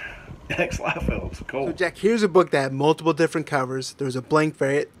X Liefeld's cold. So Jack, here's a book that had multiple different covers. There was a blank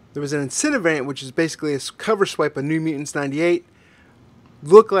variant. There was an incentive variant, which is basically a cover swipe of New Mutants 98.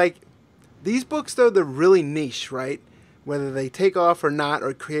 Look like these books, though, they're really niche, right? Whether they take off or not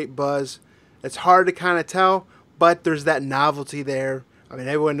or create buzz, it's hard to kind of tell, but there's that novelty there. I mean,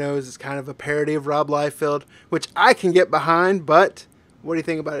 everyone knows it's kind of a parody of Rob Liefeld, which I can get behind, but what do you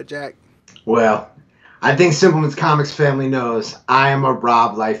think about it, Jack? Well, I think Simpleman's Comics family knows I am a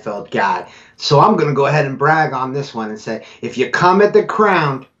Rob Liefeld guy. So I'm going to go ahead and brag on this one and say, if you come at the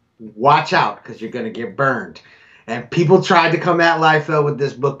Crown, watch out, because you're going to get burned. And people tried to come at Liefeld with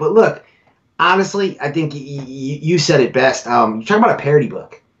this book. But look, honestly, I think you said it best. You're talking about a parody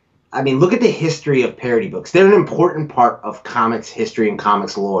book. I mean, look at the history of parody books. They're an important part of comics history and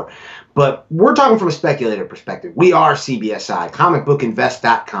comics lore. But we're talking from a speculator perspective. We are CBSI,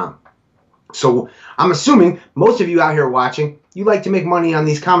 comicbookinvest.com. So I'm assuming most of you out here watching, you like to make money on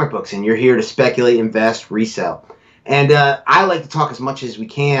these comic books, and you're here to speculate, invest, resell. And I like to talk as much as we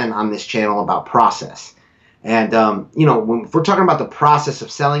can on this channel about process. And, you know, if we're talking about the process of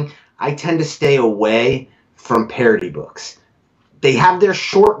selling, I tend to stay away from parody books. They have their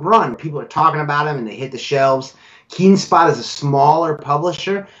short run. People are talking about them, and they hit the shelves. Keen Spot is a smaller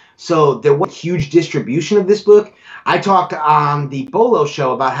publisher, so there was huge distribution of this book. I talked on the Bolo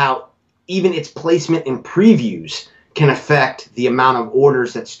show about how even its placement in previews can affect the amount of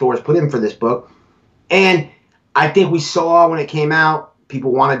orders that stores put in for this book. And I think we saw when it came out,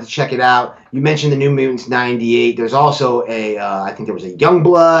 people wanted to check it out. You mentioned the New Mutants 98. There's also a, I think there was a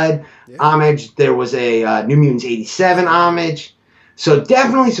Youngblood homage. There was a New Mutants 87 homage. So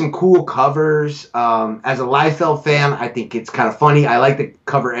definitely some cool covers. As a Liefeld fan, I think it's kind of funny. I like the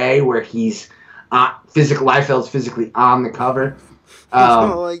cover A where he's Liefeld's physically on the cover.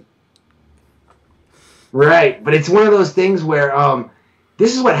 Right, but it's one of those things where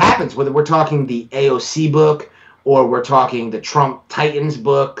this is what happens, whether we're talking the AOC book or we're talking the Trump Titans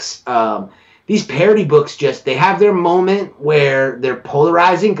books. These parody books they have their moment where they're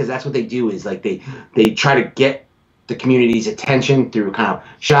polarizing, because that's what they do, is like they try to get the community's attention through kind of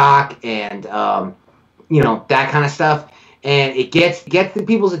shock and that kind of stuff. And it gets the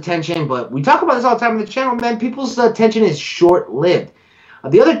people's attention, but we talk about this all the time on the channel, man. People's attention is short-lived.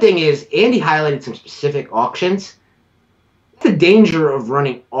 The other thing is, Andy highlighted some specific auctions. The danger of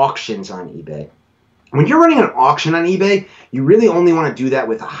running auctions on eBay. When you're running an auction on eBay, you really only want to do that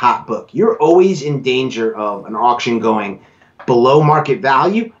with a hot book. You're always in danger of an auction going below market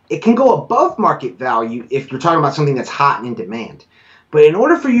value. It can go above market value if you're talking about something that's hot and in demand. But in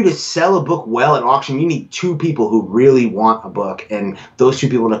order for you to sell a book well at auction, you need two people who really want a book, and those two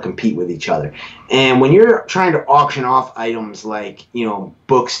people to compete with each other. And when you're trying to auction off items like,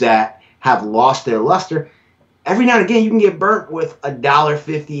 books that have lost their luster, every now and again you can get burnt with a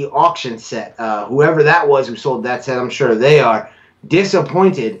 $1.50 auction set. Whoever that was who sold that set, I'm sure they are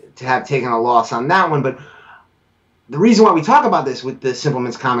disappointed to have taken a loss on that one. But the reason why we talk about this with the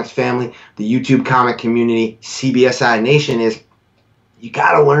Simpleman's Comics family, the YouTube comic community, CBSI Nation, is you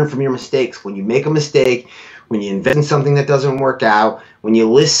got to learn from your mistakes. When you make a mistake, when you invest in something that doesn't work out, when you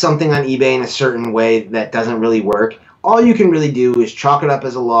list something on eBay in a certain way that doesn't really work, all you can really do is chalk it up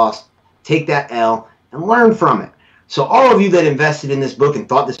as a loss, take that L, and learn from it. So all of you that invested in this book and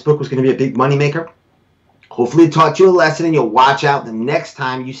thought this book was going to be a big moneymaker, hopefully it taught you a lesson, and you'll watch out the next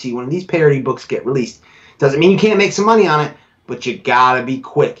time you see one of these parody books get released. Doesn't mean you can't make some money on it, but you got to be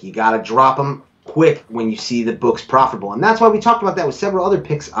quick. You got to drop them quick when you see the book's profitable. And that's why we talked about that with several other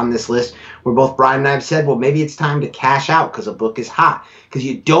picks on this list, where both Brian and I have said, well, maybe it's time to cash out because a book is hot. Because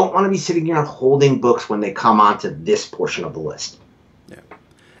you don't want to be sitting here holding books when they come onto this portion of the list. Yeah.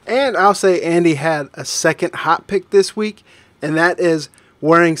 And I'll say Andy had a second hot pick this week, and that is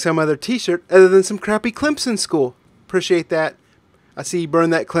wearing some other t-shirt other than some crappy Clemson school. Appreciate that. I see you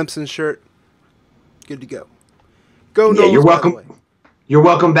burned that Clemson shirt. Good to go. Go Noles, you're welcome. You're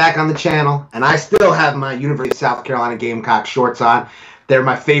welcome back on the channel, and I still have my University of South Carolina Gamecock shorts on. They're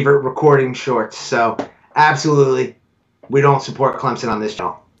my favorite recording shorts, so absolutely, we don't support Clemson on this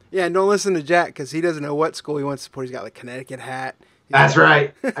channel. Yeah, and don't listen to Jack because he doesn't know what school he wants to support. He's got a Connecticut hat. That's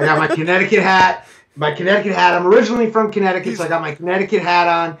right. I got my Connecticut hat. I'm originally from Connecticut, so I got my Connecticut hat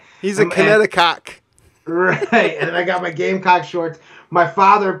on. He's a Connecticut. Right, and then I got my Gamecock shorts. My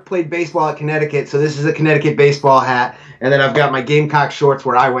father played baseball at Connecticut, so this is a Connecticut baseball hat. And then I've got my Gamecock shorts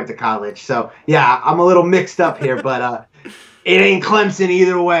where I went to college. So, yeah, I'm a little mixed up here, but it ain't Clemson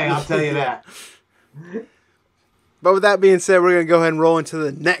either way, I'll tell you that. But with that being said, we're going to go ahead and roll into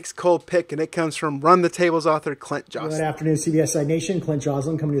the next cold pick, and it comes from Run the Tables author Clint Joslin. Good afternoon, CBSI Nation. Clint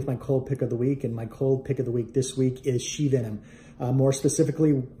Joslin coming with my cold pick of the week, and my cold pick of the week this week is She-Venom. More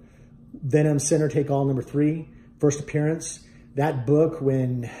specifically, Venom Center Take All #3, first appearance. That book,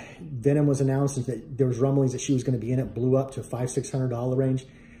 when Venom was announced and that there was rumblings that she was going to be in it, blew up to $500–600 range.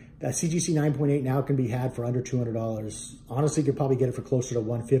 That CGC 9.8 now can be had for under $200. Honestly, you could probably get it for closer to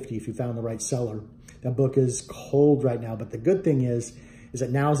 $150 if you found the right seller. That book is cold right now, but the good thing is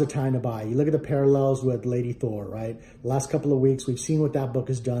that now is the time to buy. You look at the parallels with Lady Thor, right? The last couple of weeks, we've seen what that book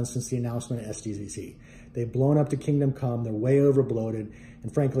has done since the announcement at SDCC. They've blown up to Kingdom Come. They're way over bloated.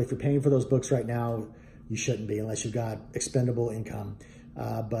 And frankly, if you're paying for those books right now, you shouldn't be unless you've got expendable income.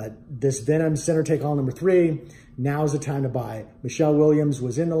 But this Venom Center Take All #3, now is the time to buy. Michelle Williams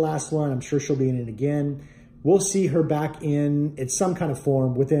was in the last one. I'm sure she'll be in it again. We'll see her back in some kind of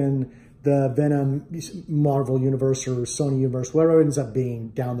form within the Venom Marvel Universe or Sony Universe, whatever it ends up being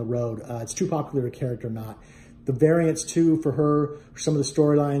down the road. It's too popular a character or not. The variants, too, for her, some of the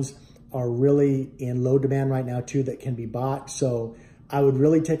storylines are really in low demand right now, too, that can be bought. So I would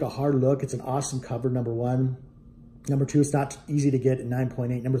really take a hard look. It's an awesome cover, #1. #2, it's not easy to get at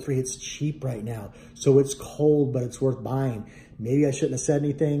 9.8. #3, it's cheap right now. So it's cold, but it's worth buying. Maybe I shouldn't have said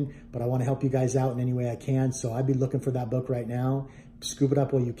anything, but I want to help you guys out in any way I can. So I'd be looking for that book right now. Scoop it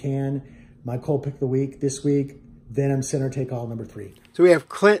up while you can. My cold pick of the week this week, Venom Center Take All #3. So we have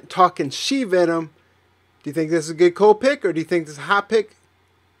Clint talking She-Venom. Do you think this is a good cold pick, or do you think this is a hot pick?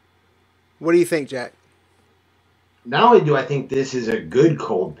 What do you think, Jack? Not only do I think this is a good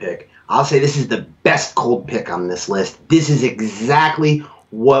cold pick, I'll say this is the best cold pick on this list. This is exactly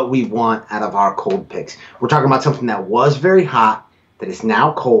what we want out of our cold picks. We're talking about something that was very hot, that is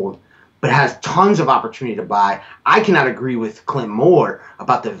now cold, but has tons of opportunity to buy. I cannot agree with Clint more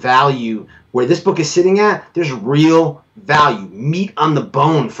about the value where this book is sitting at. There's real value, meat on the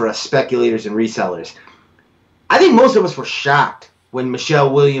bone for us speculators and resellers. I think most of us were shocked when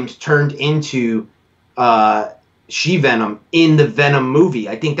Michelle Williams turned into She-Venom in the Venom movie.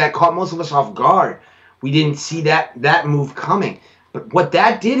 I think that caught most of us off guard. We didn't see that move coming. But what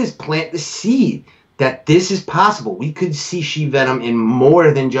that did is plant the seed that this is possible. We could see She-Venom in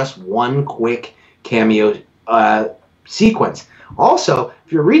more than just one quick cameo sequence. Also,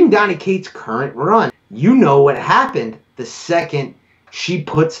 if you're reading Donny Cates' current run, you know what happened the second she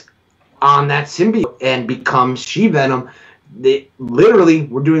puts on that symbiote and becomes She-Venom. Literally,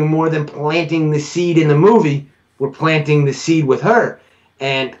 we're doing more than planting the seed in the movie. We're planting the seed with her.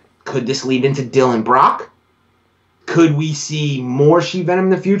 And could this lead into Dylan Brock? Could we see more She-Venom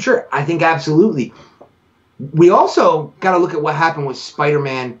in the future? I think absolutely. We also got to look at what happened with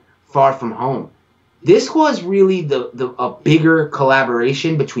Spider-Man Far From Home. This was really a bigger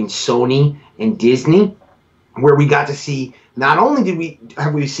collaboration between Sony and Disney, where we got to see, not only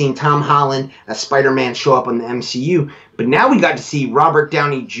have we seen Tom Holland as Spider-Man show up on the MCU, but now we got to see Robert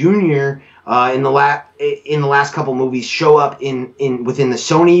Downey Jr. In the last couple movies show up within the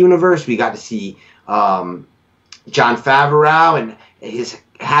Sony universe. We got to see Jon Favreau and his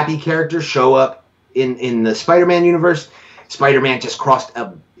Happy character show up in the Spider-Man universe. Spider-Man just crossed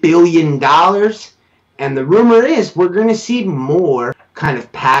 $1 billion. And the rumor is we're going to see more kind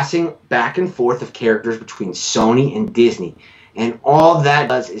of passing back and forth of characters between Sony and Disney. And all that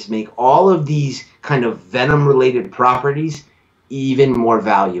does is make all of these kind of Venom-related properties even more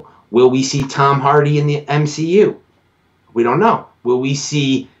valuable. Will we see Tom Hardy in the MCU? We don't know. Will we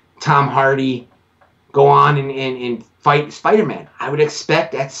see Tom Hardy go on and fight Spider-Man? I would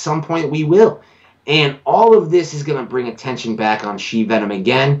expect at some point we will. And all of this is going to bring attention back on She-Venom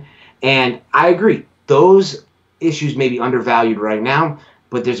again. And I agree. Those issues may be undervalued right now,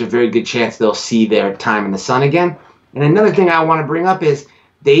 but there's a very good chance they'll see their time in the sun again. And another thing I want to bring up is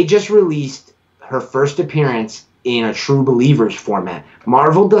they just released her first appearance in a True Believers format.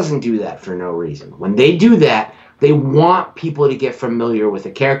 Marvel doesn't do that for no reason. When they do that, they want people to get familiar with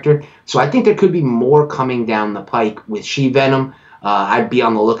the character. So I think there could be more coming down the pike with She-Venom. I'd be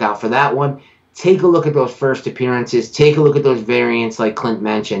on the lookout for that one. Take a look at those first appearances. Take a look at those variants like Clint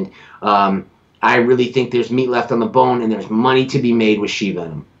mentioned. I really think there's meat left on the bone, and there's money to be made with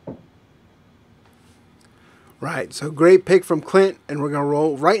She-Venom. Right, so great pick from Clint, and we're going to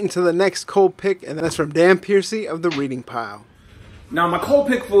roll right into the next cold pick, and that's from Dan Piercy of The Reading Pile. Now, my cold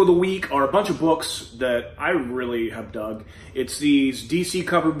pick for the week are a bunch of books that I really have dug. It's these DC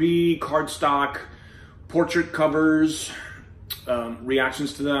Cover B, cardstock, portrait covers.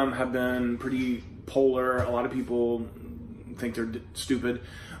 Reactions to them have been pretty polar. A lot of people think they're stupid.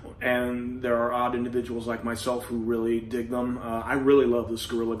 And there are odd individuals like myself who really dig them. I really love this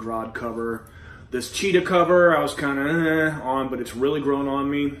Gorilla Grodd cover. This Cheetah cover, I was kind of on, but it's really grown on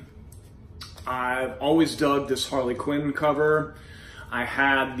me. I've always dug this Harley Quinn cover. I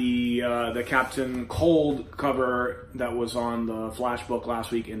had the Captain Cold cover that was on the Flash book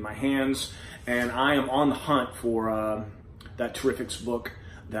last week in my hands. And I am on the hunt for that Terrifics book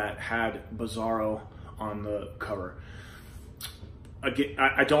that had Bizarro on the cover. Again,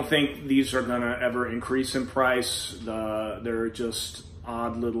 I don't think these are going to ever increase in price. They're just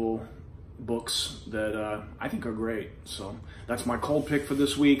odd little books that I think are great. So that's my cold pick for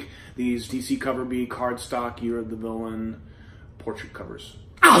this week. These DC Cover B cardstock Year of the Villain portrait covers.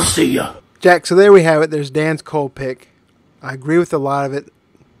 I'll see ya! Jack, so there we have it. There's Dan's cold pick. I agree with a lot of it.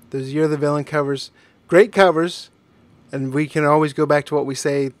 Those Year of the Villain covers. Great covers. And we can always go back to what we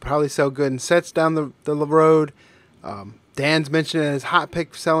say, probably sell good in sets down the road. Dan's mentioned his hot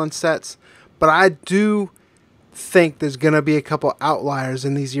pick selling sets, but I do think there's going to be a couple outliers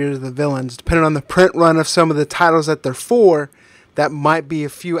in these Years of the Villains. Depending on the print run of some of the titles that they're for, that might be a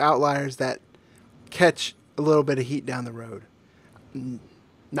few outliers that catch a little bit of heat down the road.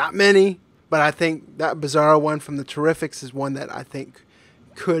 Not many, but I think that Bizarro one from the Terrifics is one that I think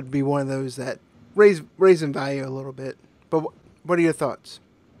could be one of those that raise in value a little bit. But what are your thoughts?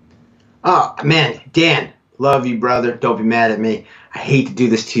 Oh, man, Dan. Love you, brother. Don't be mad at me. I hate to do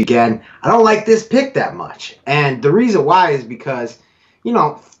this to you again. I don't like this pick that much. And the reason why is because, you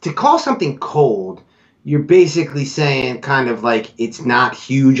know, to call something cold, you're basically saying kind of like it's not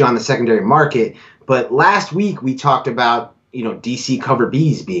huge on the secondary market. But last week we talked about, you know, DC Cover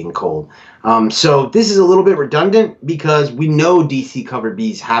Bs being cold. So this is a little bit redundant because we know DC Cover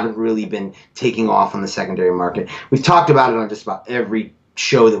Bs haven't really been taking off on the secondary market. We've talked about it on just about every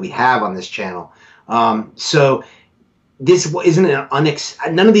show that we have on this channel. So this isn't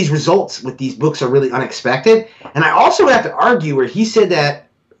none of these results with these books are really unexpected. And I also have to argue where he said that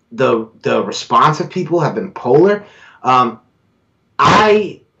the response of people have been polar.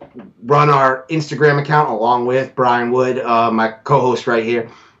 I run our Instagram account along with Brian Wood, my co-host right here,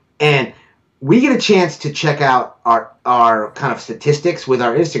 and we get a chance to check out our kind of statistics with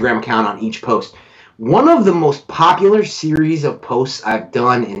our Instagram account on each post. One of the most popular series of posts I've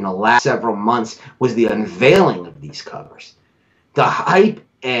done in the last several months was the unveiling of these covers. The hype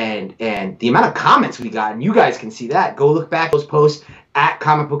and the amount of comments we got, and you guys can see that. Go look back at those posts at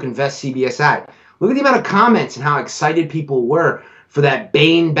Comic Book Invest CBSI. Look at the amount of comments and how excited people were for that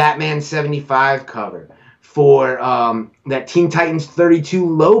Bane Batman 75 cover, for that Teen Titans 32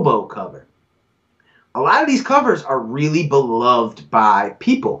 Lobo cover. A lot of these covers are really beloved by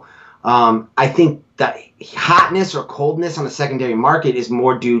people. I think that hotness or coldness on the secondary market is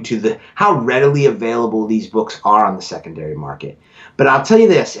more due to how readily available these books are on the secondary market. But I'll tell you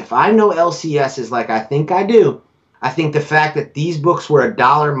this, if I know LCS is like I think I do, I think the fact that these books were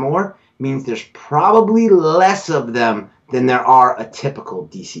 $1 more means there's probably less of them than there are a typical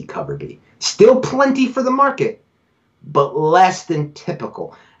DC cover B. Still plenty for the market, but less than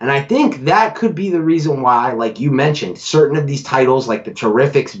typical. And I think that could be the reason why, like you mentioned, certain of these titles, like the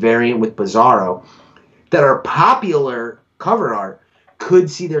Terrifics variant with Bizarro, that are popular cover art, could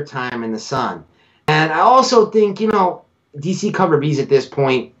see their time in the sun. And I also think, DC cover Bs at this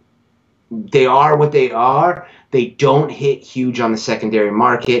point, they are what they are. They don't hit huge on the secondary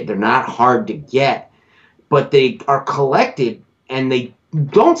market. They're not hard to get, but they are collected, and they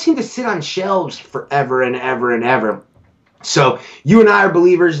don't seem to sit on shelves forever and ever and ever. So you and I are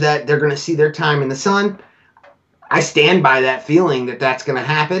believers that they're going to see their time in the sun. I stand by that feeling that that's going to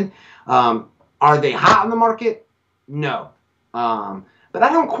happen. Are they hot on the market? No. But I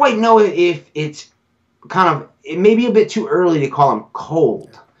don't quite know if it's it may be a bit too early to call them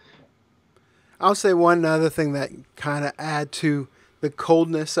cold. I'll say one other thing that kind of add to the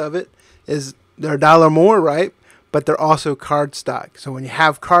coldness of it is they're $1 more, right? But they're also card stock. So when you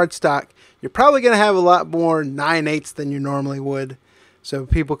have card stock, you're probably going to have a lot more 9/8 than you normally would. So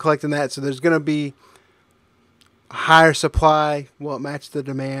people collecting that. So there's going to be a higher supply. Will it match the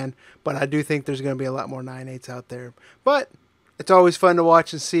demand? But I do think there's going to be a lot more 9/8 out there. But it's always fun to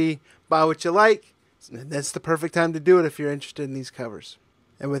watch and see. Buy what you like. That's the perfect time to do it if you're interested in these covers.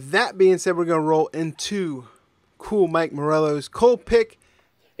 And with that being said, we're going to roll into Cool Mike Morello's cold pick.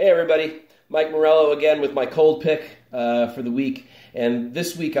 Hey everybody, Mike Morello again with my cold pick for the week. And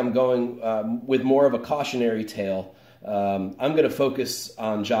this week I'm going with more of a cautionary tale. I'm going to focus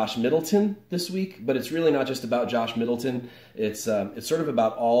on Josh Middleton this week, but it's really not just about Josh Middleton. It's sort of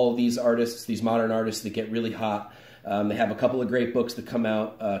about all these artists, these modern artists that get really hot. They have a couple of great books that come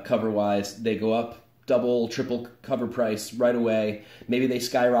out cover-wise. They go up double, triple cover price right away. Maybe they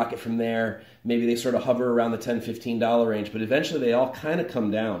skyrocket from there. Maybe they sort of hover around the $10, $15 range, but eventually they all kind of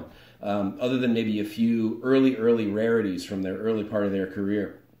come down, other than maybe a few early rarities from their early part of their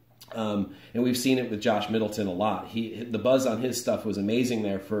career. And we've seen it with Josh Middleton a lot. The buzz on his stuff was amazing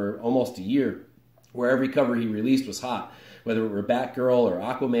there for almost a year, where every cover he released was hot, whether it were Batgirl or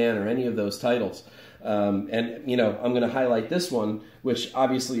Aquaman or any of those titles. And, I'm going to highlight this one, which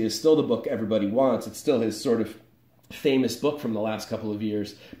obviously is still the book everybody wants. It's still his sort of famous book from the last couple of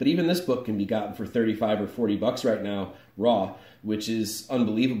years. But even this book can be gotten for $35 or $40 right now, raw, which is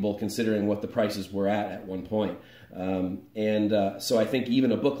unbelievable considering what the prices were at one point. So I think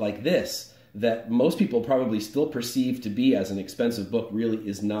even a book like this, that most people probably still perceive to be as an expensive book, really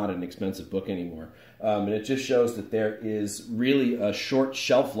is not an expensive book anymore. And it just shows that there is really a short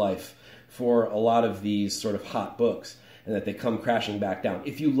shelf life for a lot of these sort of hot books, and that they come crashing back down.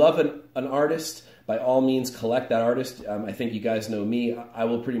 If you love an artist, by all means collect that artist. I think you guys know me. I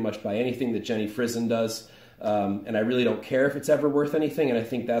will pretty much buy anything that Jenny Frison does, and I really don't care if it's ever worth anything, and I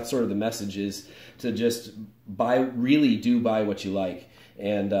think that's sort of the message, is to just really do buy what you like,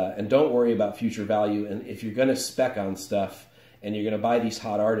 and don't worry about future value. And if you're going to spec on stuff, and you're going to buy these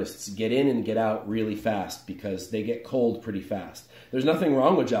hot artists, get in and get out really fast, because they get cold pretty fast. There's nothing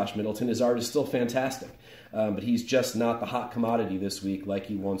wrong with Josh Middleton. His art is still fantastic, but he's just not the hot commodity this week like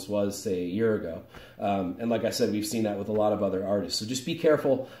he once was, say, a year ago. And like I said, we've seen that with a lot of other artists. So just be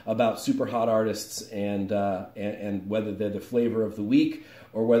careful about super hot artists and whether they're the flavor of the week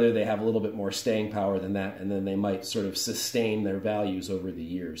or whether they have a little bit more staying power than that, and then they might sort of sustain their values over the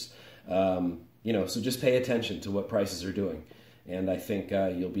years. So just pay attention to what prices are doing, and I think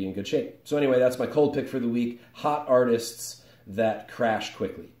you'll be in good shape. So anyway, that's my cold pick for the week. Hot artists that crash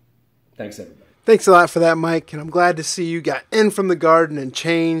quickly. Thanks, everybody. Thanks a lot for that, Mike, and I'm glad to see you got in from the garden and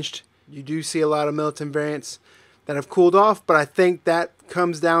changed. You do see a lot of Middleton variants that have cooled off, but I think that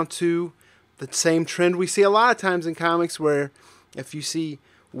comes down to the same trend we see a lot of times in comics, where if you see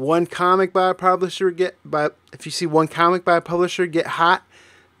one comic by a publisher get hot,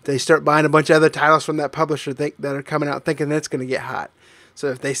 they start buying a bunch of other titles from that publisher that are coming out thinking that it's going to get hot. So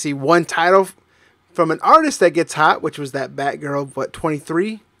if they see one title from an artist that gets hot, which was that Batgirl,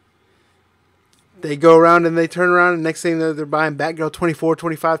 23, they go around and they turn around, and next thing they're buying Batgirl 24,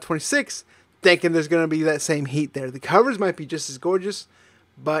 25, 26, thinking there's going to be that same heat there. The covers might be just as gorgeous,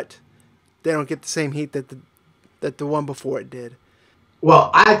 but they don't get the same heat that the one before it did.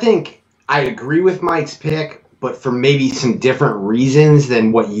 Well, I think I agree with Mike's pick, but for maybe some different reasons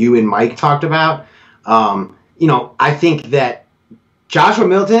than what you and Mike talked about. I think that Joshua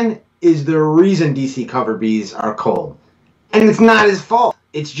Middleton is the reason DC cover Bs are cold. And it's not his fault.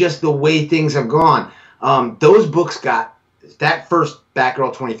 It's just the way things have gone. Those books that first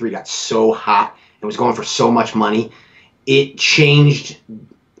Batgirl 23 got so hot and was going for so much money. It changed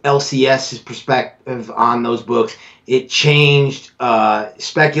LCS's perspective on those books. It changed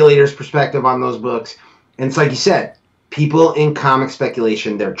speculators' perspective on those books. And it's like you said, people in comic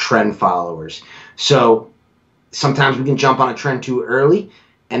speculation, they're trend followers. So sometimes we can jump on a trend too early.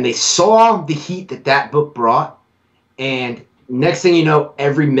 And they saw the heat that book brought. And next thing you know,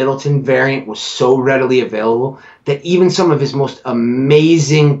 every Middleton variant was so readily available that even some of his most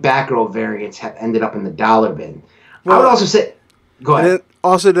amazing Batgirl variants have ended up in the dollar bin. Well, I would also say, go ahead. It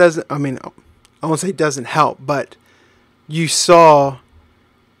also doesn't, I won't say it doesn't help, but you saw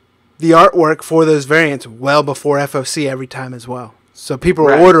the artwork for those variants well before FOC every time as well. So people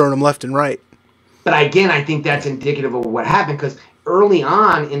were ordering them left and right. But again, I think that's indicative of what happened because early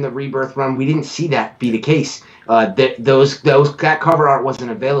on in the Rebirth run, we didn't see that be the case. That cover art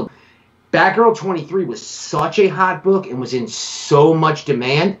wasn't available. Batgirl 23 was such a hot book and was in so much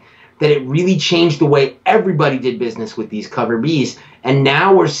demand that it really changed the way everybody did business with these cover Bs. And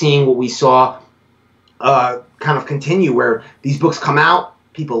now we're seeing what we saw kind of continue, where these books come out,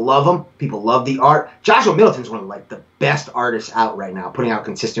 people love them, people love the art. Joshua Middleton's one of the best artists out right now, putting out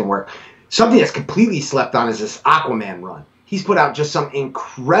consistent work. Something that's completely slept on is this Aquaman run. He's put out just some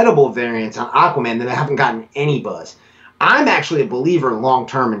incredible variants on Aquaman that haven't gotten any buzz. I'm actually a believer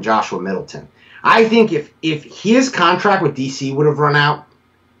long-term in Joshua Middleton. I think if his contract with DC would have run out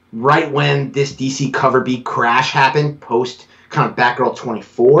right when this DC cover B crash happened, post kind of Batgirl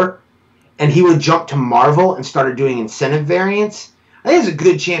 24, and he would jump to Marvel and started doing incentive variants, I think there's a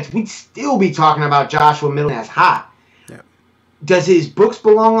good chance we'd still be talking about Joshua Middleton as hot. Yeah. Does his books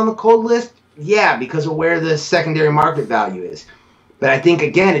belong on the cold list? Yeah, because of where the secondary market value is. But I think,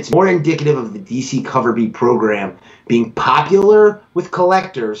 again, it's more indicative of the DC Cover B program being popular with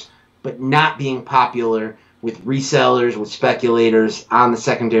collectors, but not being popular with resellers, with speculators on the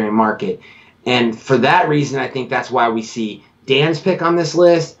secondary market. And for that reason, I think that's why we see Dan's pick on this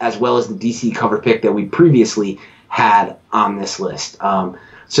list, as well as the DC cover pick that we previously had on this list.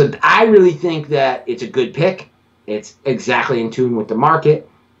 So I really think that it's a good pick. It's exactly in tune with the market.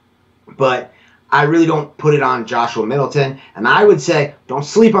 But I really don't put it on Joshua Middleton. And I would say don't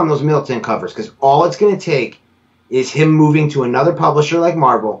sleep on those Middleton covers, because all it's going to take is him moving to another publisher like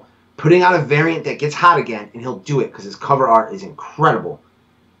Marvel, putting out a variant that gets hot again, and he'll do it because his cover art is incredible.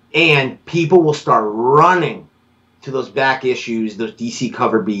 And people will start running to those back issues, those DC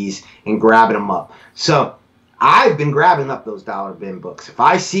cover Bs, and grabbing them up. So I've been grabbing up those dollar bin books. If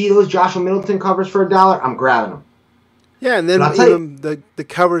I see those Joshua Middleton covers for $1, I'm grabbing them. Yeah, and then even the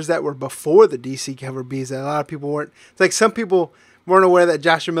covers that were before the DC cover Bs that a lot of people weren't. It's like some people weren't aware that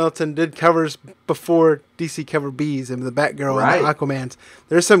Joshua Middleton did covers before DC cover Bs and the Batgirl and the Aquamans.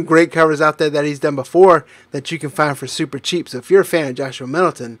 There's some great covers out there that he's done before that you can find for super cheap. So if you're a fan of Joshua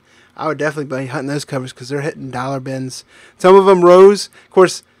Middleton, I would definitely be hunting those covers because they're hitting dollar bins. Some of them rose. Of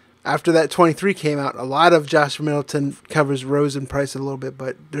course, after that 23 came out, a lot of Joshua Middleton covers rose in price a little bit,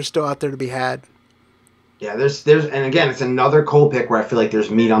 but they're still out there to be had. Yeah, there's and again, it's another cold pick where I feel like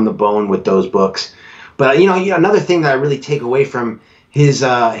there's meat on the bone with those books. But another thing that I really take away from his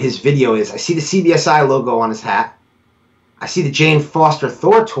video is I see the CBSI logo on his hat. I see the Jane Foster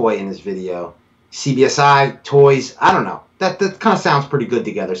Thor toy in his video. CBSI toys, I don't know. That kind of sounds pretty good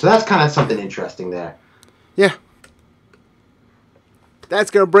together. So that's kind of something interesting there. Yeah.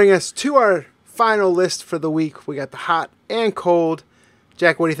 That's going to bring us to our final list for the week. We got the hot and cold.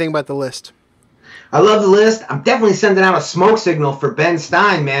 Jack, what do you think about the list? I love the list. I'm definitely sending out a smoke signal for Ben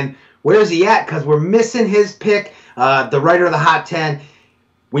Stein, man. Where's he at? Because we're missing his pick, the writer of the Hot 10.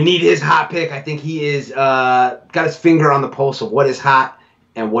 We need his hot pick. I think he is got his finger on the pulse of what is hot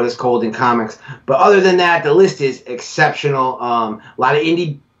and what is cold in comics. But other than that, the list is exceptional. A lot of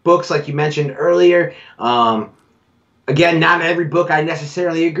indie books, like you mentioned earlier. Again, not every book I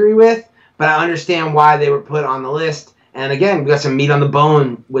necessarily agree with, but I understand why they were put on the list. And again, we got some meat on the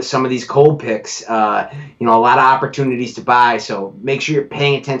bone with some of these cold picks. A lot of opportunities to buy. So make sure you're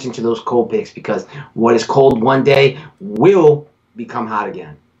paying attention to those cold picks, because what is cold one day will become hot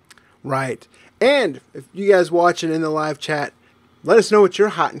again. Right. And if you guys watching in the live chat, let us know what your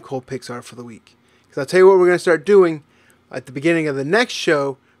hot and cold picks are for the week. Because I'll tell you what we're going to start doing at the beginning of the next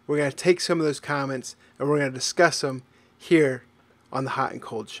show. We're going to take some of those comments and we're going to discuss them here on the Hot and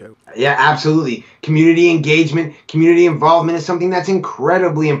Cold Show. Yeah, absolutely. Community engagement, community involvement is something that's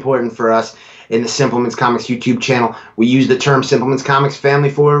incredibly important for us in the Simpleman's Comics YouTube channel. We use the term Simpleman's Comics family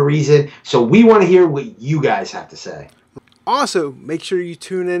for a reason, so we want to hear what you guys have to say. Also, make sure you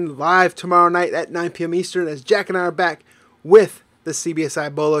tune in live tomorrow night at 9 p.m. Eastern as Jack and I are back with the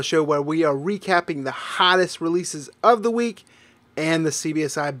CBSI Bolo Show, where we are recapping the hottest releases of the week and the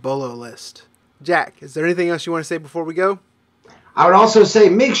CBSI Bolo list. Jack, is there anything else you want to say before we go? I would also say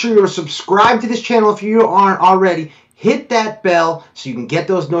make sure you're subscribed to this channel if you aren't already. Hit that bell so you can get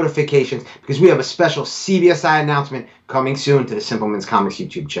those notifications, because we have a special CBSI announcement coming soon to the Simpleman's Comics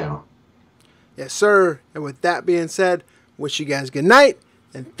YouTube channel. Yes, sir. And with that being said, wish you guys good night,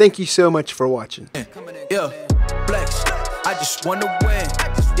 and thank you so much for watching. Yeah, flex. I just wanna win.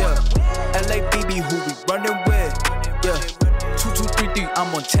 Yeah, LABB, who we running with? Yeah, 2233,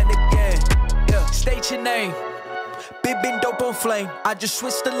 I'm on 10 again. Yeah, state your name. Big dope on flame. I just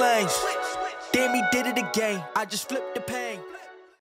switched the lanes. Damn, he did it again. I just flipped the pain.